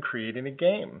step in creating a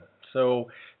game? So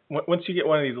once you get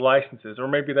one of these licenses, or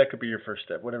maybe that could be your first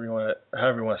step, however you want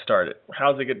to start it.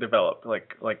 How does it get developed?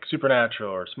 Like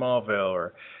Supernatural or Smallville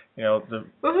or the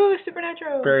Woohoo,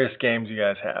 Supernatural. Various games you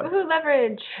guys have. Woohoo,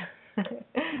 Leverage.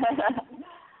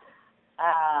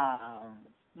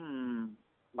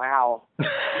 Wow.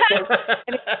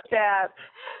 Steps.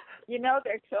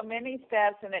 There's so many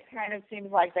steps, and it kind of seems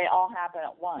like they all happen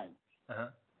at once. Uh-huh.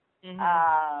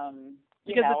 Mm-hmm.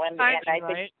 You Because know, it's and timing, I think,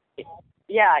 right?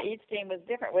 yeah, each game was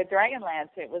different. With Dragonlance,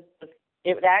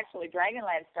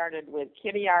 Dragonlance started with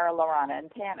Kitiara, Lorana,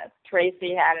 and Tanis.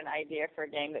 Tracy had an idea for a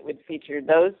game that would feature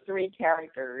those three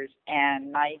characters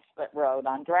and knights that rode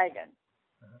on dragons.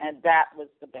 And that was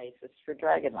the basis for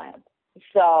Dragonlance.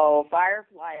 So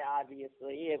Firefly,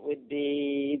 obviously, it would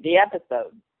be the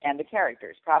episode and the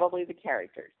characters. Probably the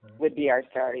characters would be our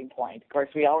starting point. Of course,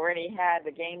 we already had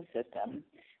the game system.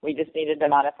 We just needed to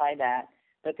modify that.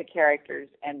 But the characters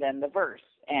and then the verse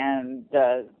and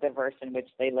the verse in which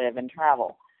they live and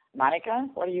travel. Monica,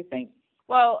 what do you think?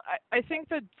 Well, I think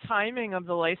the timing of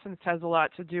the license has a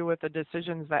lot to do with the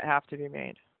decisions that have to be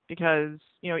made. Because,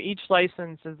 you know, each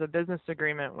license is a business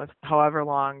agreement with however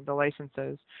long the license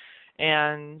is.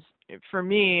 And for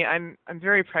me, I'm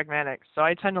very pragmatic. So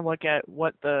I tend to look at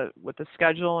what the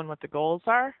schedule and what the goals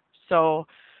are. So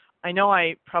I know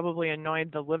I probably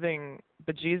annoyed the living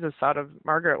bejesus out of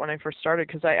Margaret when I first started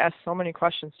because I asked so many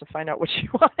questions to find out what she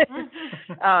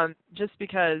wanted. Just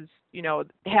because, you know,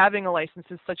 having a license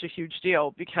is such a huge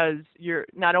deal because you're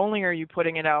not only are you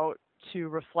putting it out to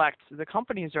reflect the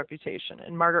company's reputation,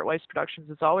 and Margaret Weis Productions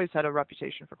has always had a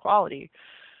reputation for quality,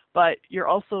 but you're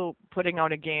also putting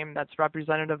out a game that's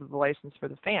representative of the license for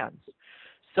the fans.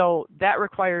 So that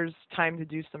requires time to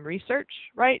do some research,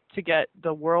 right, to get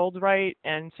the world right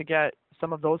and to get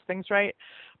some of those things right.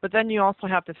 But then you also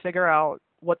have to figure out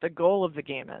what the goal of the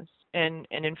game is. And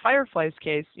in Firefly's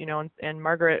case, you know, and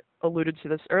Margaret alluded to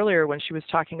this earlier when she was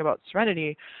talking about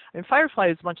Serenity, and Firefly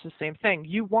is much the same thing.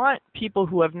 You want people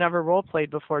who have never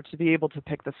role-played before to be able to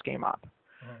pick this game up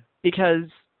because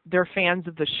they're fans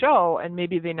of the show and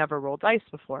maybe they never rolled dice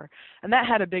before. And that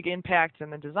had a big impact in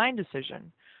the design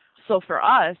decision. So for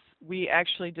us, we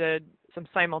actually did some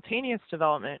simultaneous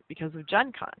development because of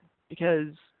Gen Con,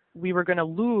 because we were going to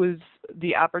lose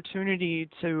the opportunity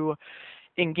to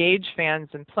engage fans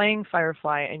in playing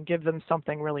Firefly and give them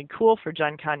something really cool for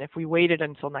Gen Con if we waited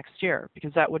until next year,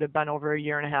 because that would have been over a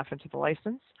year and a half into the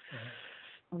license.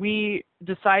 We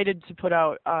decided to put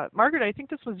out, Margaret, I think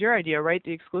this was your idea, right?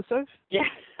 The exclusive? Yeah.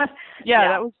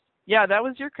 That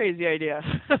was your crazy idea.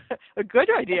 A good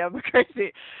idea, but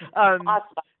crazy. On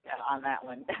that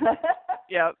one.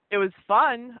 Yeah, it was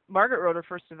fun. Margaret wrote her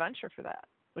first adventure for that,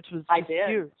 which was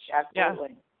huge.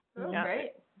 Absolutely. Oh, Yeah.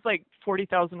 great. It's like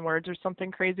 40,000 words or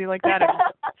something crazy like that.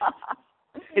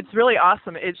 It's really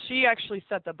awesome. She actually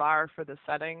set the bar for the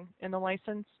setting in the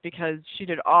license because she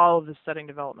did all of the setting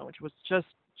development, which was just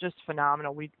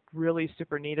phenomenal. We really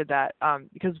super needed that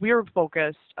because we were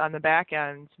focused on the back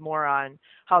end more on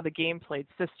how the game played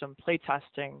system, play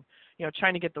testing, you know,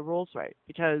 trying to get the rules right.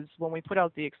 Because when we put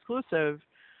out the exclusive,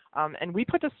 and we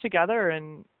put this together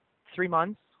in 3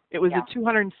 months, it was a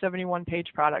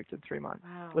 271-page product in 3 months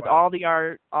with all the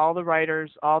art, all the writers,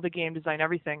 all the game design,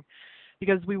 everything.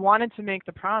 Because we wanted to make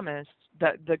the promise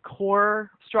that the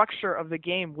core structure of the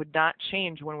game would not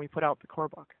change when we put out the core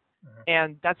book.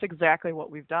 And that's exactly what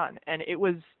we've done. And it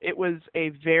was a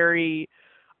very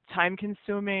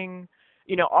time-consuming,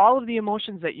 you know, all of the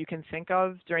emotions that you can think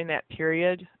of during that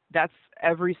period, that's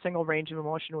every single range of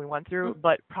emotion we went through,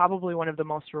 but probably one of the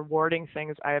most rewarding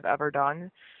things I have ever done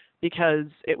because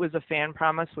it was a fan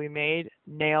promise we made,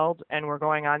 nailed, and we're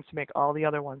going on to make all the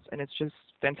other ones. And it's just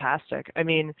fantastic. I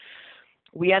mean,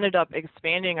 we ended up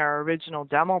expanding our original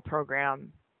demo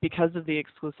program because of the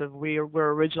exclusive. We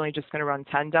were originally just going to run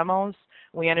 10 demos.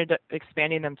 We ended up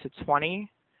expanding them to 20.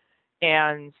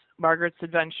 And Margaret's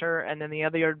adventure and then the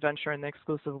other adventure in the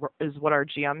exclusive is what our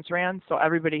GMs ran. So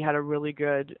everybody had a really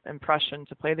good impression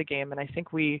to play the game. And I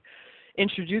think we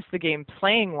introduced the game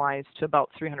playing-wise to about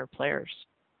 300 players,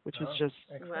 which was just,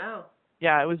 wow.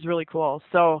 Yeah, it was really cool.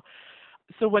 So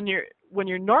when you're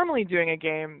normally doing a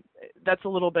game, that's a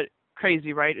little bit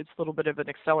crazy, right? It's a little bit of an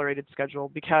accelerated schedule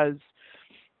because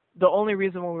the only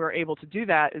reason we were able to do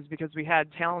that is because we had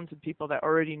talented people that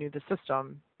already knew the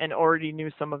system and already knew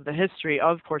some of the history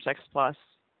of Cortex Plus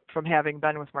from having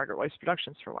been with Margaret Weis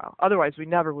Productions for a while. Otherwise, we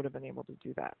never would have been able to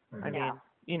do that. I mean,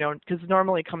 you know, because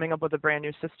normally coming up with a brand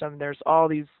new system, there's all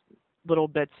these little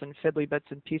bits and fiddly bits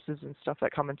and pieces and stuff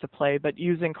that come into play, but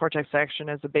using Cortex Action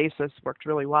as a basis worked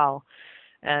really well.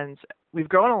 And we've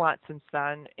grown a lot since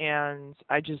then, and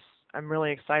I'm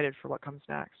really excited for what comes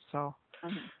next. So.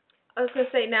 I was going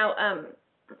to say now,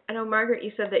 I know, Margaret,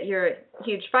 you said that you're a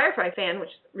huge Firefly fan, which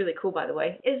is really cool, by the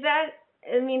way. Is that,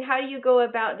 I mean, how do you go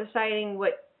about deciding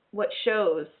what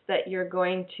shows that you're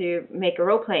going to make a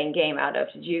role-playing game out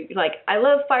of? Did you, like, I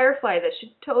love Firefly, that should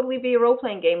totally be a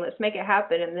role-playing game, let's make it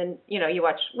happen, and then, you know, you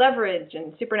watch Leverage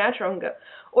and Supernatural and go,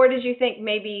 or did you think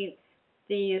maybe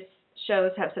these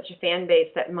shows have such a fan base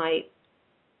that might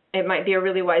it might be a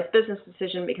really wise business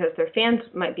decision because their fans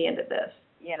might be into this.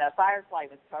 You know, Firefly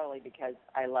was totally because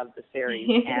I love the series,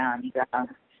 and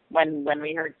when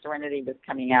we heard Serenity was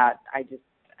coming out, I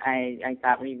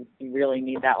thought we really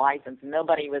need that license.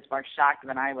 Nobody was more shocked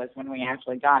than I was when we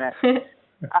actually got it.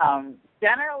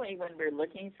 Generally, when we're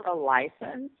looking for a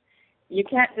license, you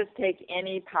can't just take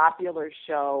any popular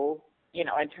show, you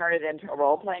know, and turn it into a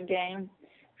role-playing game.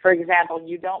 For example,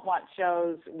 you don't want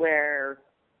shows where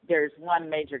there's one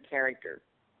major character.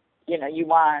 You know, you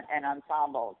want an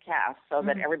ensemble cast so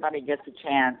that everybody gets a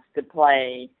chance to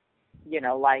play, you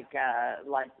know, like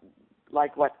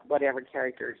whatever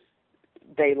characters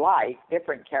they like,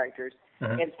 different characters,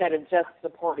 instead of just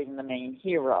supporting the main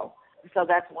hero. So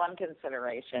that's one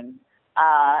consideration.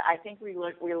 I think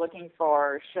we're looking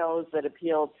for shows that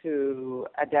appeal to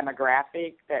a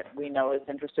demographic that we know is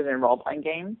interested in role-playing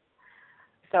games.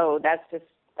 So that's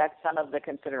some of the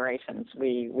considerations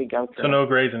we go through. So no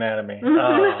Grey's Anatomy.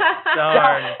 Oh,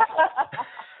 darn.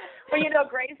 Well, you know,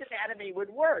 Grey's Anatomy would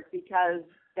work because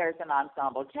there's an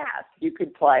ensemble cast. You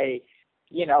could play,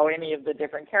 you know, any of the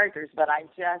different characters, but I'm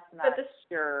just not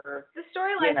sure. The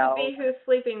storyline would be who's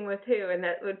sleeping with who, and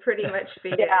that would pretty much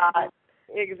be yeah,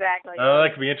 exactly. Oh,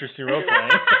 that could be interesting role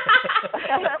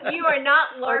playing. You are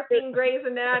not LARPing Grey's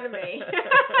Anatomy.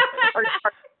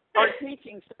 or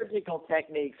teaching surgical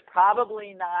techniques.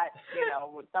 Probably not, you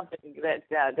know, something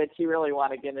that you really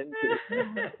want to get into.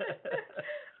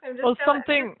 I'm just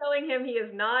telling him he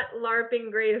is not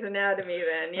LARPing Grey's Anatomy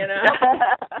then, you know.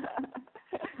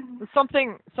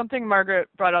 Something Margaret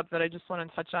brought up that I just want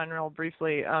to touch on real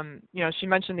briefly. You know, she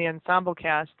mentioned the ensemble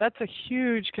cast. That's a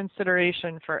huge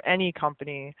consideration for any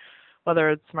company, whether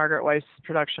it's Margaret Weiss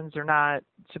Productions or not,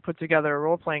 to put together a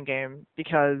role-playing game,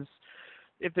 because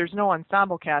if there's no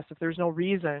ensemble cast, if there's no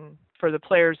reason for the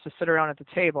players to sit around at the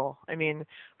table, I mean,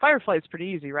 Firefly is pretty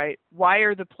easy, right? Why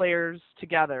are the players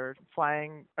together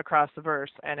flying across the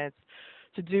verse? And it's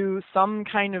to do some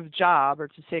kind of job or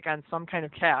to take on some kind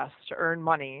of cast to earn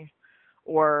money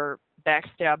or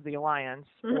backstab the Alliance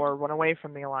or run away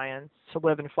from the Alliance to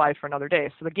live and fly for another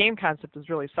day. So the game concept is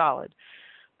really solid.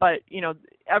 But, you know,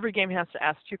 every game has to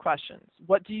ask two questions.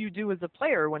 What do you do as a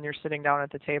player when you're sitting down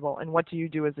at the table, and what do you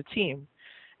do as a team?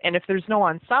 And if there's no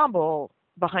ensemble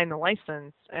behind the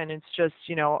license and it's just,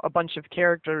 you know, a bunch of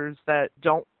characters that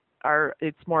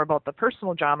it's more about the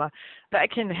personal drama,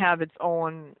 that can have its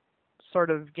own sort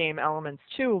of game elements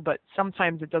too, but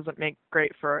sometimes it doesn't make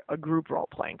great for a group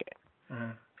role-playing game.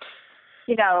 Mm-hmm.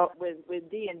 You know,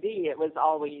 with D&D, it was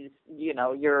always, you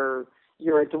know, you're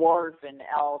a dwarf, an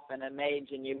elf, and a mage,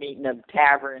 and you meet in a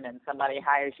tavern, and somebody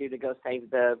hires you to go save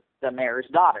the mayor's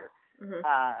daughter.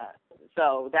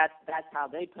 So that's how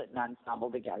they put an ensemble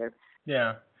together.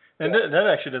 Yeah. And that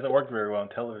actually doesn't work very well on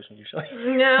television usually.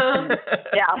 No.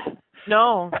 Yeah.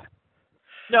 No.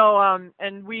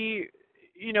 And we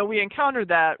encountered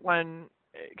that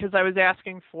because I was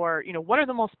asking for, you know, what are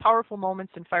the most powerful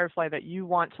moments in Firefly that you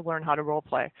want to learn how to role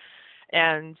play?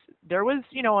 And there was,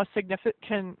 you know,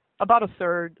 about a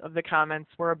third of the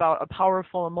comments were about a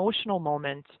powerful emotional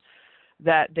moment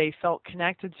that they felt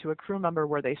connected to a crew member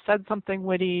where they said something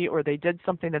witty or they did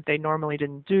something that they normally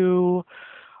didn't do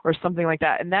or something like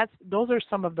that. And those are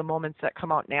some of the moments that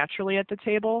come out naturally at the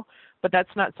table, but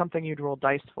that's not something you'd roll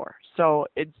dice for. So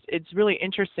it's really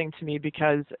interesting to me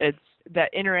because it's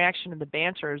that interaction and the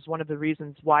banter is one of the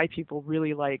reasons why people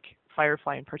really like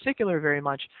Firefly in particular very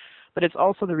much, but it's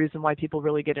also the reason why people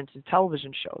really get into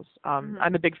television shows.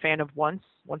 I'm a big fan of Once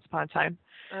Upon a Time.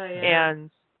 Oh, yeah.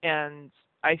 And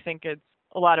I think it's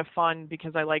a lot of fun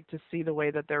because I like to see the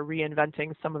way that they're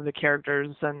reinventing some of the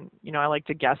characters, and, you know, I like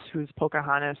to guess who's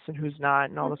Pocahontas and who's not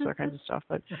and all this other kinds of stuff.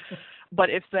 But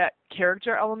if that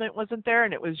character element wasn't there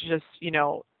and it was just, you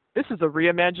know, this is a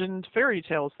reimagined fairy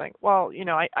tales thing. Well, you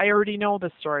know, I already know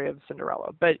the story of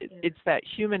Cinderella, but it's that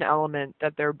human element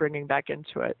that they're bringing back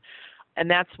into it. And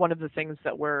that's one of the things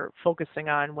that we're focusing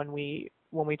on when we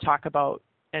talk about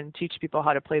and teach people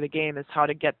how to play the game, is how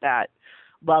to get that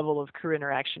level of crew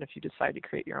interaction if you decide to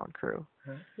create your own crew.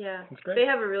 Yeah, they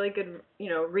have a really good, you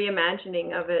know,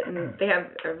 reimagining of it, and they have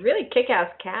a really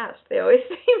kick-ass cast. They always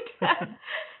seem to have.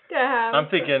 I'm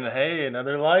thinking, hey,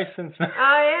 another license. Oh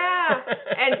yeah,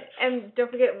 and don't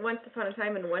forget, Once Upon a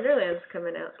Time in Wonderland's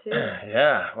coming out too.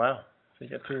 Yeah, wow. So you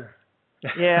get to.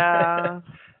 Yeah.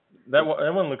 That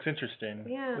one looks interesting.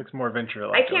 Yeah. Looks more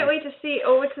adventure-like. I can't wait to see.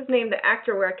 Oh, what's his name? The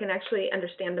actor where I can actually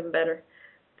understand him better.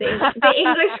 The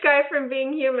English guy from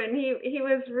Being Human. He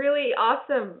was really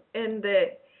awesome in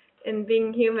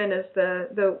Being Human as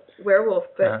the werewolf.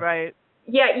 But right.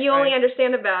 Yeah, you only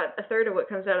understand about a third of what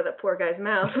comes out of that poor guy's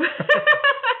mouth.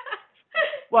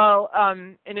 Well,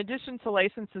 in addition to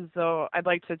licenses, though, I'd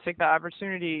like to take the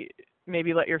opportunity,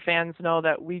 maybe let your fans know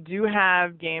that we do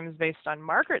have games based on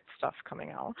Margaret's stuff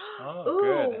coming out. Oh,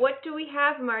 Ooh, good. what do we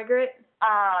have, Margaret?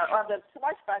 Well, the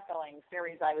swashbuckling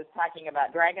series I was talking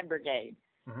about, Dragon Brigade,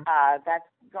 Mhm. that's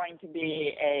going to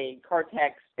be a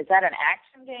Cortex. Is that an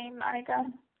action game,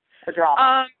 Monica? Or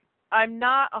drama? I'm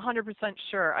not 100%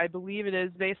 sure. I believe it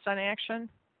is based on action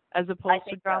as opposed to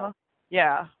think drama. so.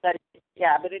 Yeah.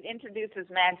 But it introduces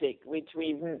magic, which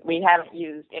we haven't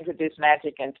used introduce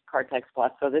magic into Cortex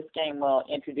Plus. So this game will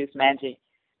introduce magic,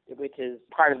 which is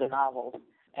part of the novel,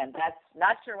 and that's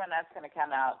not sure when that's going to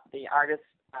come out. The artist,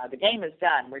 the game is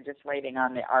done. We're just waiting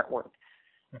on the artwork.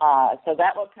 So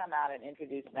that will come out and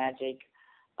introduce magic.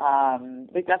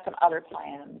 We've got some other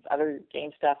plans, other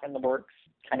game stuff in the works.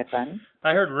 Kind of fun.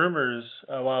 I heard rumors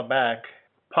a while back,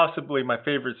 possibly my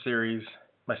favorite series.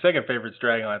 My second favorite is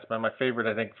Dragonlance, but my favorite,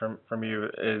 I think, from you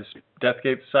is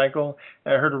Deathgate Cycle.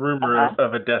 And I heard a rumor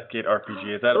of a Deathgate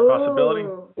RPG. Is that a possibility?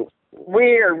 Ooh.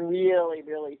 We're really,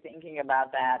 really thinking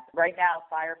about that. Right now,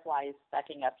 Firefly is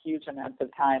sucking up huge amounts of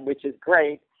time, which is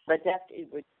great, but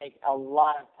Deathgate would take a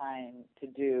lot of time to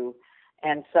do.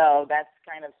 And so that's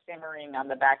kind of simmering on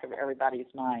the back of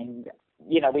everybody's mind.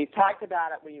 You know, we've talked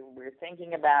about it, we're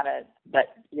thinking about it,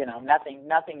 but, you know,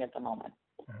 nothing at the moment.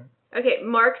 Okay,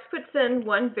 Marks puts in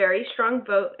one very strong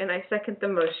vote, and I second the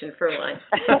motion for one.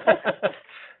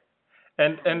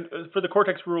 And for the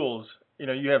Cortex rules, you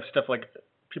know, you have stuff like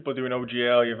people doing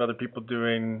OGL, you have other people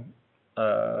doing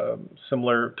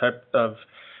similar type of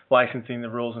licensing the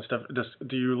rules and stuff.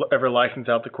 Do you ever license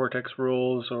out the Cortex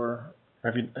rules, or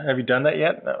have you done that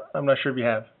yet? No, I'm not sure if you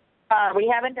have.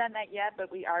 We haven't done that yet, but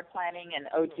we are planning an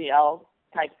OGL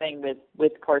type thing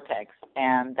with Cortex,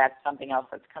 and that's something else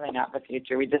that's coming out in the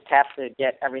future. We just have to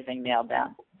get everything nailed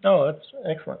down. Oh, that's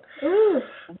excellent. Ooh.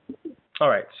 All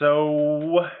right,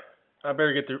 so I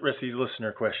better get the rest of these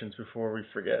listener questions before we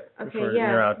forget. Okay, before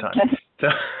yeah. you're out of time. So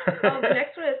The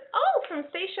next one is from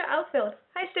Stacia Outfield.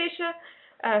 Hi, Stacia.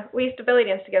 We used to belly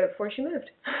dance together before she moved.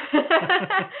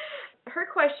 Her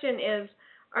question is,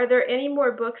 are there any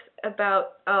more books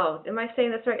about, am I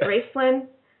saying this right, Raceland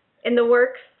in the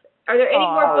works? Are there any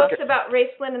more books about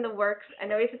Raceland in the works? I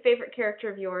know he's a favorite character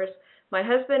of yours. My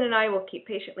husband and I will keep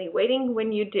patiently waiting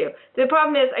when you do. The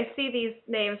problem is I see these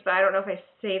names, but I don't know if I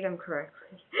say them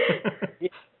correctly.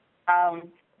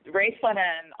 Raceland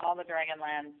and all the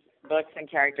Dragonlance books and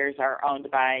characters are owned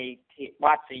by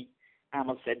WotC. I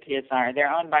almost said TSR.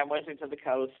 They're owned by Wizards of the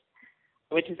Coast,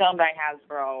 which is owned by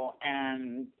Hasbro,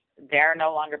 and they're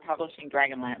no longer publishing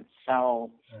Dragonlance. So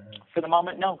for the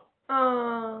moment, no.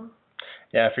 Oh.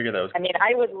 yeah, I figured that was. I mean,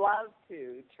 I would love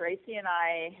to. Tracy and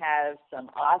I have some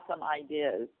awesome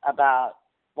ideas about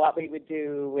what we would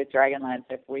do with Dragonlance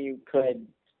if we could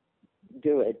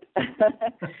do it.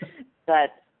 But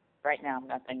right now,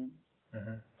 nothing.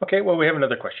 Okay, well, we have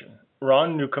another question.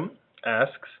 Ron Newcomb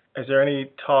asks, is there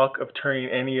any talk of turning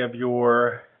any of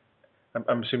your,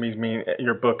 I'm assuming he's meaning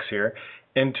your books here,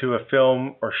 into a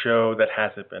film or show that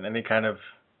hasn't been? Any kind of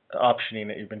optioning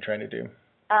that you've been trying to do?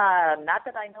 Not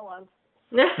that I know of.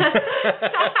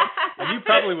 And you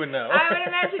probably would know. I would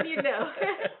imagine you know.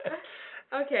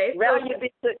 Okay. Well, you'd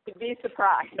be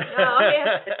surprised. Oh,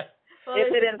 yeah. Well,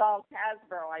 if it involves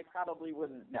Hasbro, I probably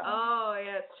wouldn't know. Oh,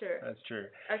 yeah, that's true. That's true.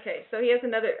 Okay, so he has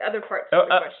other parts of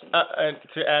the question. And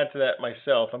to add to that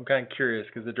myself, I'm kind of curious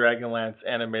because the Dragonlance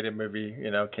animated movie,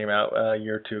 came out a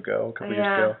year or two ago, a couple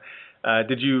years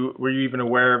ago. Were you even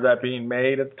aware of that being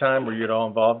made at the time? Were you at all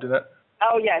involved in it?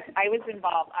 Oh, yes, I was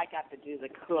involved. I got to do the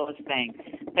coolest thing.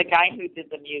 The guy who did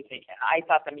the music, I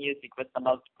thought the music was the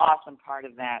most awesome part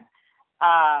of that.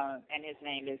 And his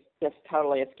name is just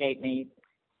totally escaped me.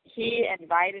 He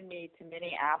invited me to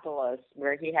Minneapolis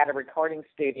where he had a recording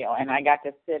studio, and I got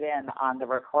to sit in on the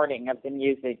recording of the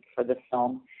music for the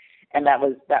film. And that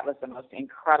was the most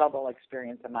incredible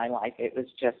experience of my life. It was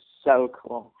just so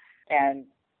cool. And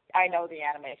I know the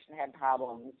animation had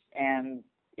problems, and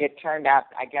it turned out,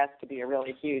 I guess, to be a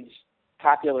really huge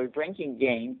popular drinking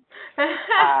game.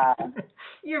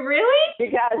 You really?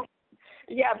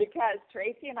 Because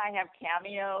Tracy and I have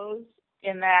cameos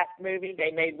in that movie.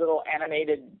 They made little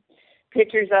animated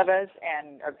pictures of us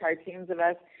or cartoons of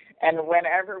us, and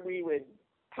whenever we would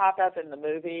pop up in the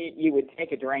movie, you would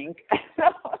take a drink.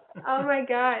 Oh my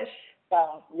gosh.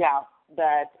 So yeah,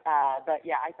 but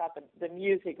I thought the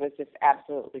music was just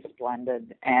absolutely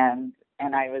splendid, and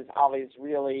I was always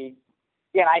really,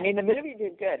 the movie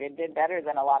did good. It did better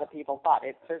than a lot of people thought.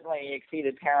 It certainly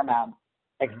exceeded Paramount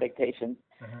expectations.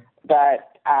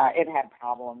 But it had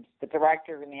problems. The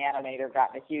director and the animator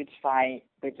got in a huge fight,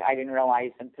 which I didn't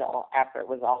realize until after it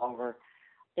was all over.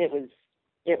 It was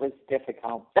it was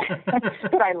difficult,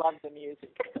 but I loved the music.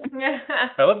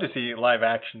 I love to see live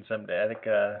action someday.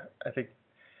 I think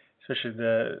especially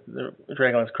the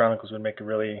Dragonlance Chronicles would make a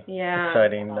really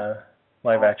exciting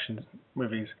live action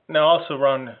movies. Now, also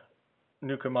Ron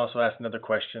Newcomb also asked another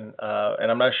question,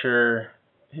 and I'm not sure.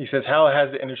 He says, how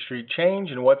has the industry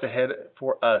changed and what's ahead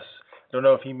for us? Don't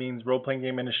know if he means role-playing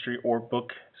game industry or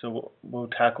book, so we'll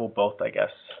tackle both, I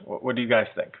guess. What do you guys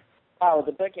think? Oh,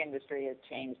 the book industry has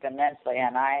changed immensely,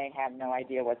 and I have no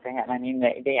idea what's ahead. I mean,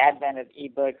 the advent of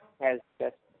ebooks has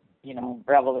just,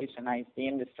 revolutionized the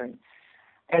industry.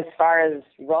 As far as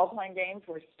role-playing games,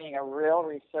 we're seeing a real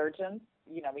resurgence.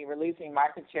 We were losing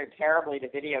market share terribly to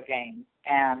video games,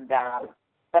 and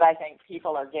but I think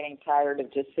people are getting tired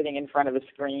of just sitting in front of a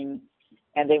screen,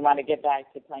 and they want to get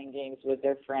back to playing games with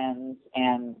their friends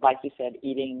and, like you said,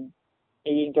 eating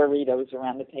Doritos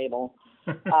around the table.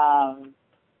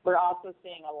 We're also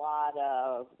seeing a lot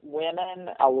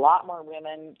more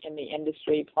women in the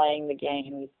industry playing the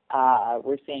games.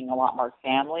 We're seeing a lot more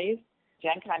families.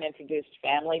 Gen Con introduced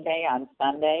Family Day on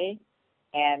Sunday,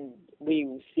 and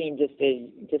we've seen just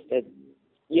a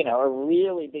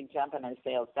really big jump in our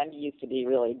sales. Sunday used to be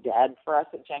really dead for us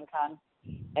at Gen Con.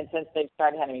 And since they've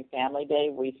started having Family Day,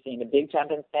 we've seen a big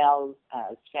jump in sales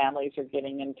as families are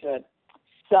getting into it.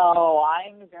 So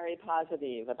I'm very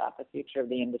positive about the future of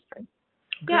the industry.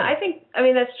 Yeah, I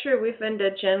mean, that's true. We've been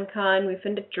to Gen Con, we've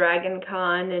been to Dragon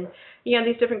Con, and,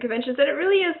 these different conventions, and it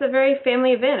really is a very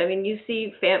family event. I mean, you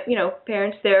see,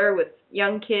 parents there with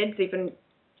young kids, even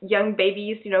young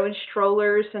babies, in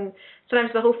strollers, and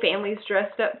sometimes the whole family's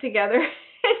dressed up together.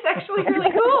 It's actually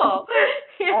really cool.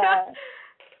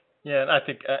 Yeah, and I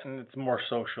think it's more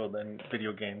social than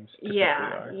video games typically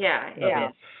are. Yeah.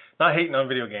 Not hating on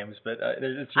video games, but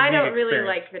it's I don't really experience.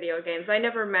 like video games. I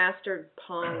never mastered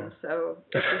Pong, so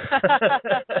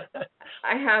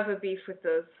I have a beef with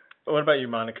those. What about you,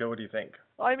 Monica? What do you think?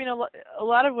 Well, I mean, a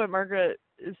lot of what Margaret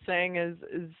is saying is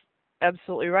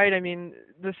absolutely right. I mean,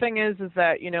 the thing is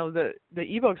that, the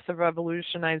ebooks have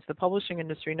revolutionized the publishing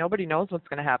industry. Nobody knows what's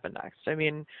going to happen next. I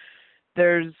mean,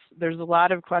 there's a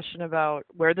lot of question about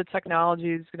where the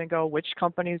technology is going to go, which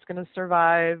company is going to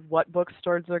survive, what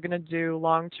bookstores are going to do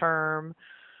long term.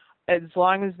 As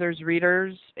long as there's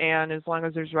readers and as long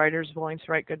as there's writers willing to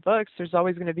write good books, there's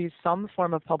always going to be some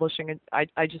form of publishing. And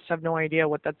I just have no idea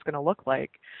what that's going to look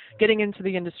like. Getting into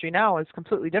the industry now is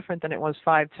completely different than it was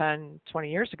 5, 10,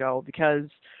 20 years ago because,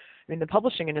 the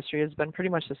publishing industry has been pretty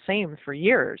much the same for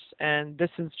years. And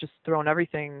this has just thrown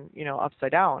everything,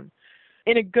 upside down.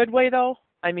 In a good way, though.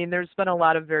 I mean, there's been a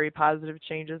lot of very positive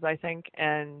changes, I think,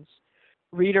 and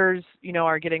readers,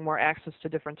 are getting more access to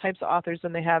different types of authors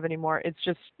than they have anymore. It's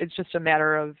just a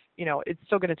matter of, it's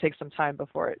still going to take some time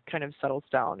before it kind of settles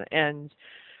down. And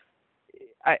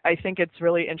I think it's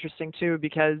really interesting too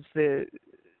because the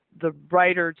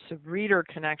writer to reader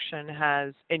connection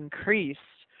has increased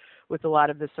with a lot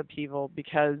of this upheaval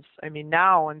because,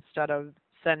 now instead of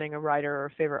sending a writer or a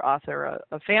favorite author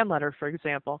a fan letter, for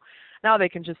example, now they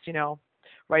can just,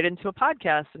 write into a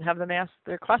podcast and have them ask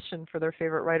their question for their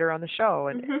favorite writer on the show.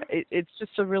 And it's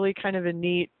just a really kind of a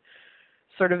neat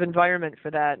sort of environment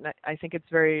for that. And I think it's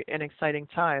an exciting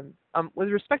time. With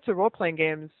respect to role-playing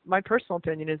games, my personal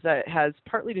opinion is that it has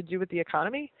partly to do with the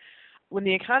economy. When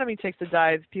the economy takes a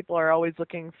dive, people are always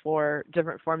looking for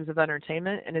different forms of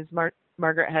entertainment. And as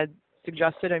Margaret had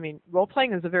suggested,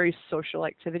 role-playing is a very social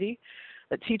activity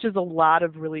that teaches a lot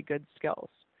of really good skills.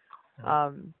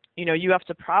 You have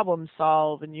to problem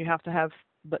solve and you have to have,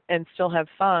 and still have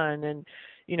fun. And,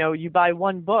 you buy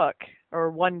one book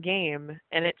or one game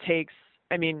and it takes,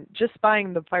 just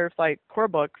buying the Firefly core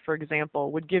book, for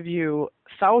example, would give you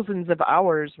thousands of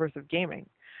hours worth of gaming.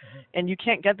 And you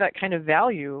can't get that kind of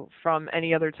value from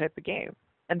any other type of game.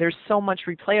 And there's so much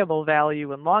replayable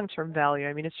value and long-term value.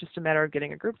 It's just a matter of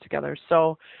getting a group together.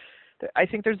 So I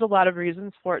think there's a lot of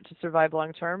reasons for it to survive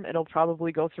long-term. It'll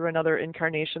probably go through another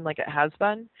incarnation like it has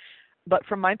been. But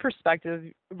from my perspective,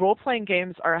 role-playing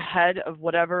games are ahead of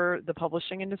whatever the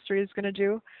publishing industry is going to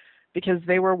do because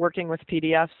they were working with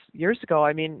PDFs years ago.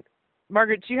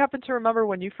 Margaret, do you happen to remember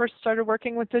when you first started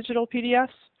working with digital PDFs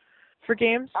for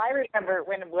games? I remember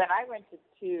when I went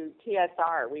to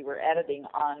TSR, we were editing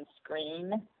on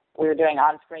screen. We were doing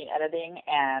on-screen editing,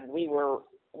 and we were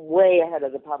way ahead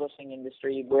of the publishing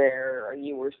industry where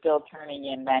you were still turning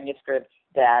in manuscripts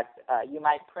that you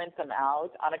might print them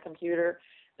out on a computer,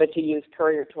 but you use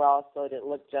Courier 12 so that it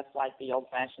looked just like the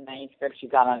old-fashioned manuscripts you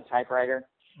got on a typewriter.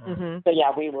 Mm-hmm. So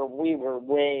yeah, we were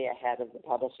way ahead of the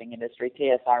publishing industry.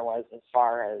 TSR was as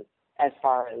far as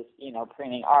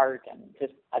printing art and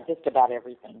just about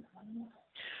everything.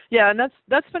 Yeah, and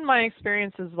that's been my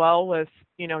experience as well with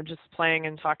just playing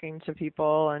and talking to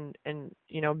people and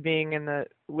being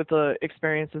with the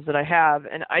experiences that I have.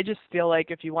 And I just feel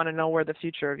like if you want to know where the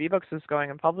future of ebooks is going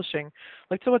and publishing,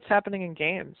 look to what's happening in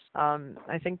games.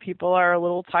 I think people are a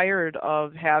little tired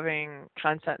of having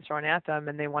content thrown at them,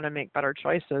 and they want to make better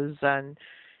choices. And,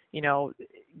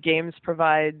 games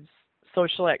provides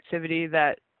social activity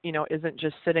that, isn't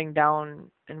just sitting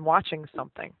down and watching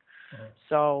something. Mm-hmm.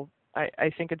 So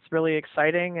I think it's really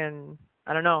exciting, and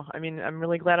I don't know. I mean, I'm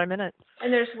really glad I'm in it.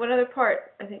 And there's one other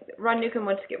part. I think Ron Newcomb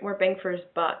wants to get more bang for his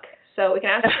buck. So we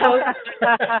can ask both.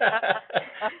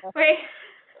 Wait.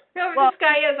 Whoever this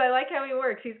guy is, I like how he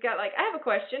works. He's got I have a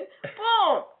question.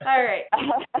 Boom. All right.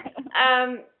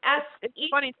 It's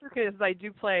funny too because I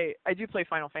do play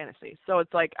Final Fantasy, so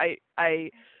it's like I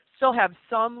still have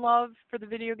some love for the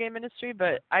video game industry,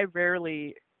 but I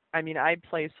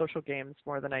play social games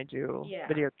more than I do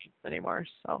video games anymore.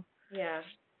 So. Yeah.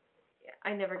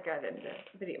 I never got into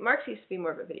video. Mark used to be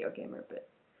more of a video gamer, but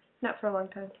not for a long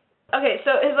time. Okay,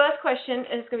 so his last question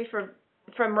is going to be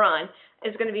from Ron.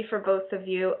 Is going to be for both of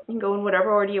you. You can go in whatever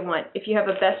order you want. If you have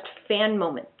a best fan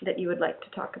moment that you would like to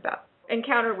talk about,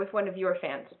 encounter with one of your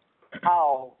fans.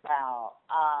 Oh wow!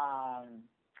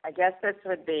 I guess this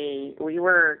would be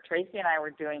Tracy and I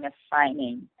were doing a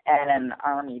signing at an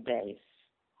Army base,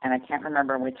 and I can't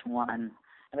remember which one.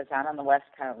 It was out on the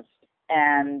West Coast,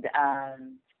 and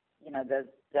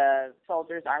the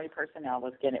soldiers, Army personnel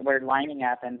were lining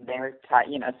up, and they were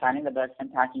signing the books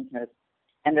and talking to us.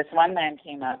 And this one man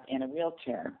came up in a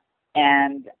wheelchair,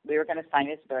 and we were going to sign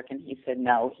his book, and he said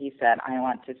no. He said, "I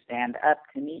want to stand up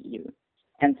to meet you."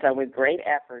 And so with great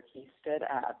effort, he stood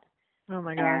up. Oh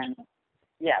my gosh! And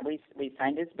we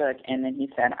signed his book, and then he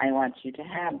said, "I want you to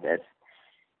have this."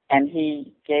 And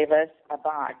he gave us a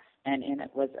box, and in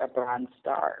it was a bronze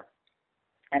star.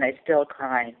 And I still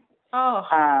cry. Oh.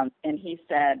 And he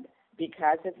said,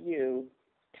 "Because of you,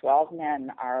 12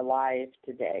 men are alive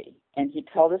today." And he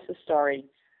told us a story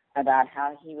about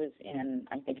how he was in,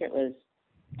 I think it was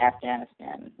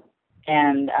Afghanistan,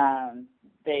 and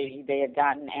they had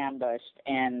gotten ambushed,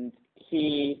 and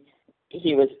he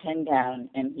was pinned down,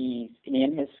 and he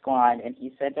and his squad, and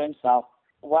he said to himself,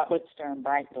 "What would Sturm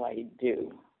Brightblade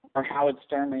do, or how would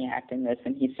Sturm react in this?"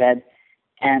 And he said,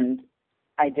 "And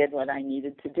I did what I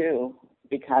needed to do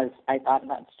because I thought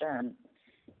about Sturm,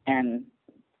 and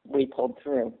we pulled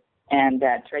through." And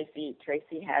Tracy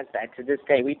has that to this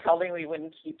day. We told him we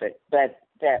wouldn't keep it, but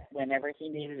that whenever he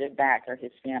needed it back or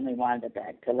his family wanted it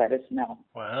back, to let us know.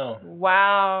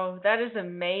 Wow, that is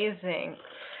amazing.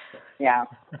 Yeah.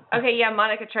 Okay, yeah,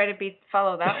 Monica, try to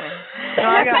follow that one. No,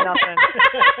 I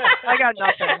got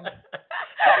nothing.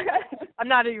 I'm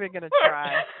not even going to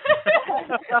try.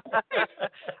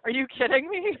 Are you kidding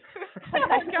me? Oh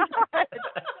my God.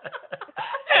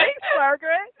 Thanks,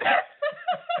 Margaret.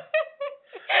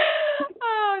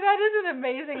 Oh, that is an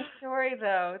amazing story,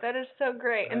 though. That is so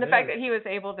great. And the fact that he was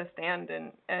able to stand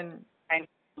and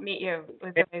meet you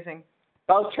was amazing.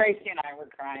 Both Tracy and I were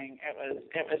crying.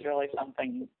 It was really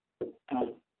something.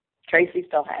 Tracy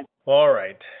still has. All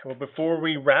right. Well, before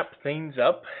we wrap things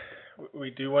up,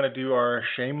 we do want to do our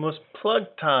shameless plug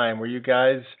time, where you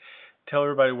guys tell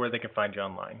everybody where they can find you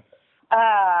online.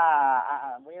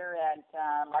 We're at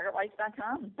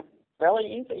margaretweiss.com. Really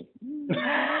easy. And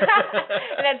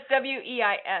that's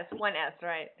WEIS, one S,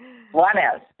 right? One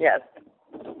S, yes.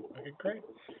 Okay, great.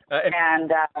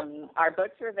 And our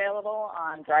books are available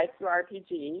on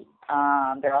DriveThruRPG.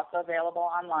 They're also available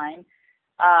online.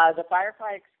 The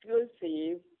Firefly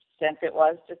exclusive, since it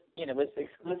was was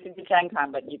exclusive to Gen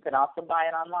Con, but you could also buy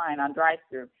it online on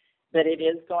DriveThru. But it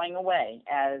is going away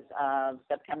as of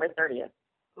September 30th.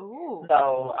 Ooh.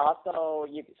 So also,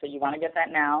 you want to get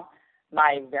that now.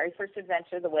 My very first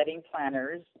adventure, The Wedding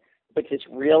Planners, which is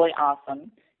really awesome,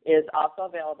 is also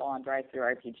available on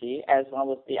DriveThruRPG, as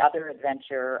well as the other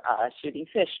adventure, Shooting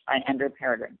Fish by Ender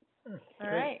Peregrine. All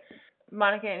right.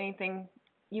 Monica, anything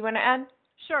you want to add?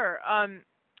 Sure.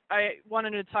 I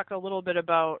wanted to talk a little bit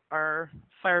about our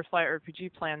Firefly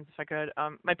RPG plans, if I could.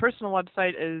 My personal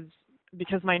website is,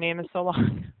 because my name is so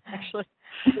long, actually,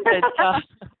 it's,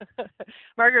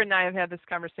 Margaret and I have had this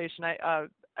conversation. I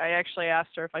actually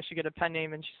asked her if I should get a pen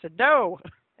name, and she said no.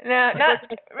 No, not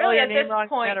really at this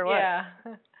point, yeah.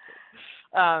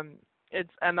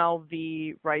 It's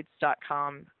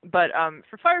mlvrights.com. But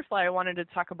for Firefly, I wanted to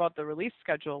talk about the release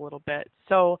schedule a little bit.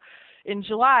 So in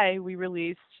July, we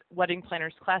released Wedding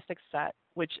Planners Classic Set,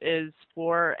 which is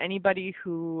for anybody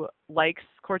who likes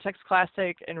Cortex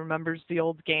Classic and remembers the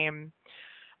old game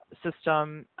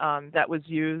system that was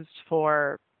used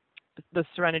for the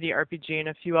Serenity RPG and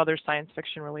a few other science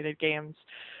fiction related games.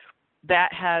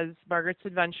 That has Margaret's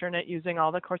Adventure in it using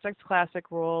all the Cortex Classic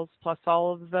rules, plus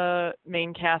all of the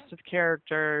main cast of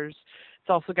characters. It's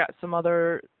also got some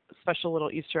other special little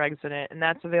Easter eggs in it, and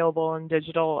that's available in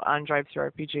digital on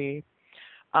Drive-Thru-RPG.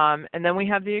 And then we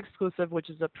have the exclusive, which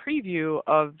is a preview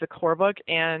of the core book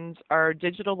and our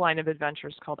digital line of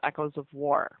adventures called Echoes of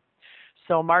War.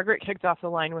 So Margaret kicked off the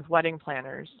line with Wedding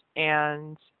Planners,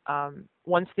 and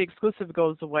once the exclusive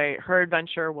goes away, her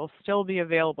adventure will still be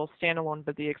available standalone,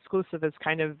 but the exclusive is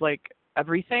kind of like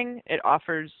everything. It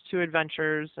offers 2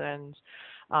 adventures and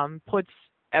puts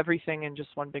everything in just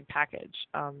one big package.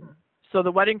 So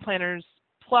the Wedding Planners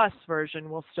Plus version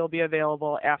will still be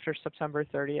available after September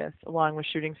 30th, along with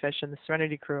Shooting Fish and the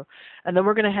Serenity Crew. And then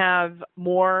we're going to have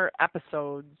more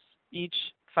episodes. Each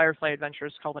Firefly Adventure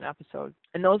is called an episode.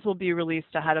 And those will be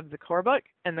released ahead of the core book.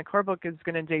 And the core book is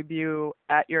going to debut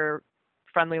at your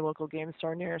friendly local game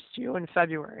store nearest you in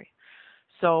February.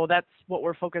 So that's what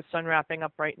we're focused on wrapping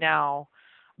up right now,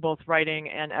 both writing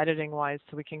and editing wise,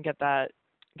 so we can get that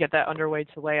underway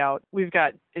to layout.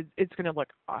 It's going to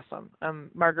look awesome.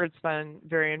 Margaret's been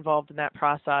very involved in that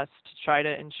process to try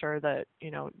to ensure that,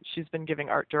 she's been giving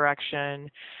art direction,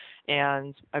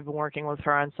 and I've been working with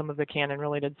her on some of the canon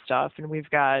related stuff, and we've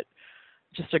got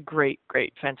just a great,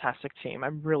 fantastic team.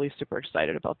 I'm really super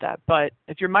excited about that. But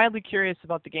if you're mildly curious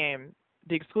about the game,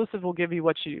 the exclusive will give you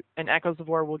and Echoes of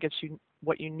War will get you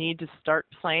what you need to start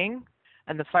playing,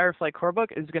 and the Firefly core book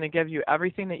is going to give you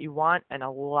everything that you want and a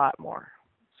lot more.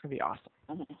 It's going to be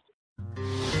awesome.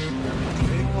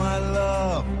 Take my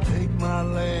love, take my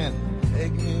land,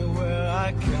 take me where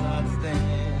I cannot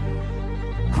stand.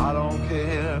 I don't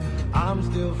care, I'm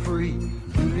still free.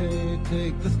 You can't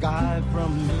take the sky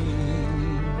from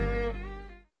me.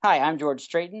 Hi, I'm George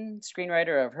Straighton,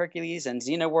 screenwriter of Hercules and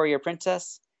Xena Warrior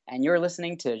Princess, and you're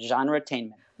listening to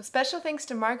Genretainment. Well, special thanks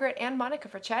to Margaret and Monica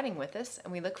for chatting with us,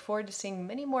 and we look forward to seeing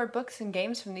many more books and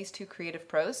games from these 2 creative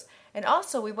pros. And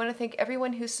also, we want to thank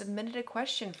everyone who submitted a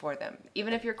question for them.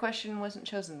 Even if your question wasn't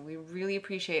chosen, we really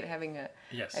appreciate having a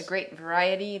great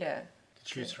variety to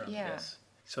choose from. Yeah. Yes.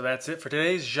 So that's it for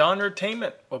today's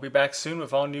Genretainment. We'll be back soon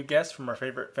with all new guests from our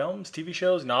favorite films, TV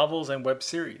shows, novels, and web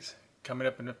series. Coming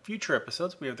up in the future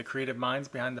episodes, we have the creative minds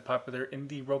behind the popular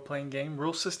indie role-playing game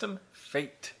rule system,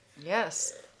 Fate.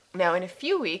 Yes. Now, in a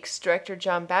few weeks, director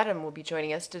John Badham will be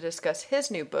joining us to discuss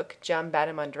his new book, John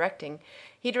Badham on Directing.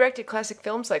 He directed classic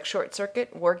films like Short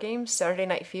Circuit, War Games, Saturday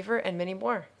Night Fever, and many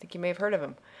more. I think you may have heard of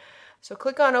him. So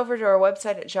click on over to our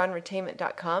website at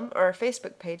genretainment.com or our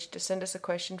Facebook page to send us a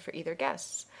question for either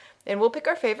guests. And we'll pick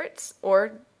our favorites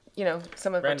or,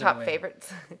 some of our top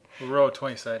favorites. We'll roll a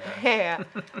 20-side now. Yeah.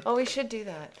 Oh, we should do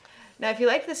that. Now, if you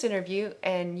like this interview,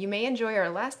 and you may enjoy our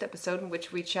last episode in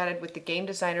which we chatted with the game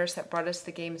designers that brought us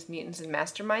the games Mutants and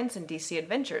Masterminds and DC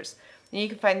Adventures. And you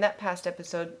can find that past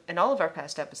episode and all of our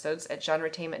past episodes at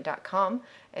genretainment.com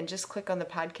and just click on the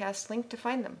podcast link to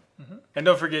find them. Mm-hmm. And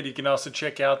don't forget, you can also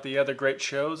check out the other great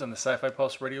shows on the Sci-Fi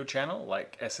Pulse radio channel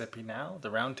like SFP Now,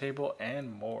 The Roundtable,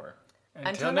 and more.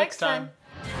 Until next time.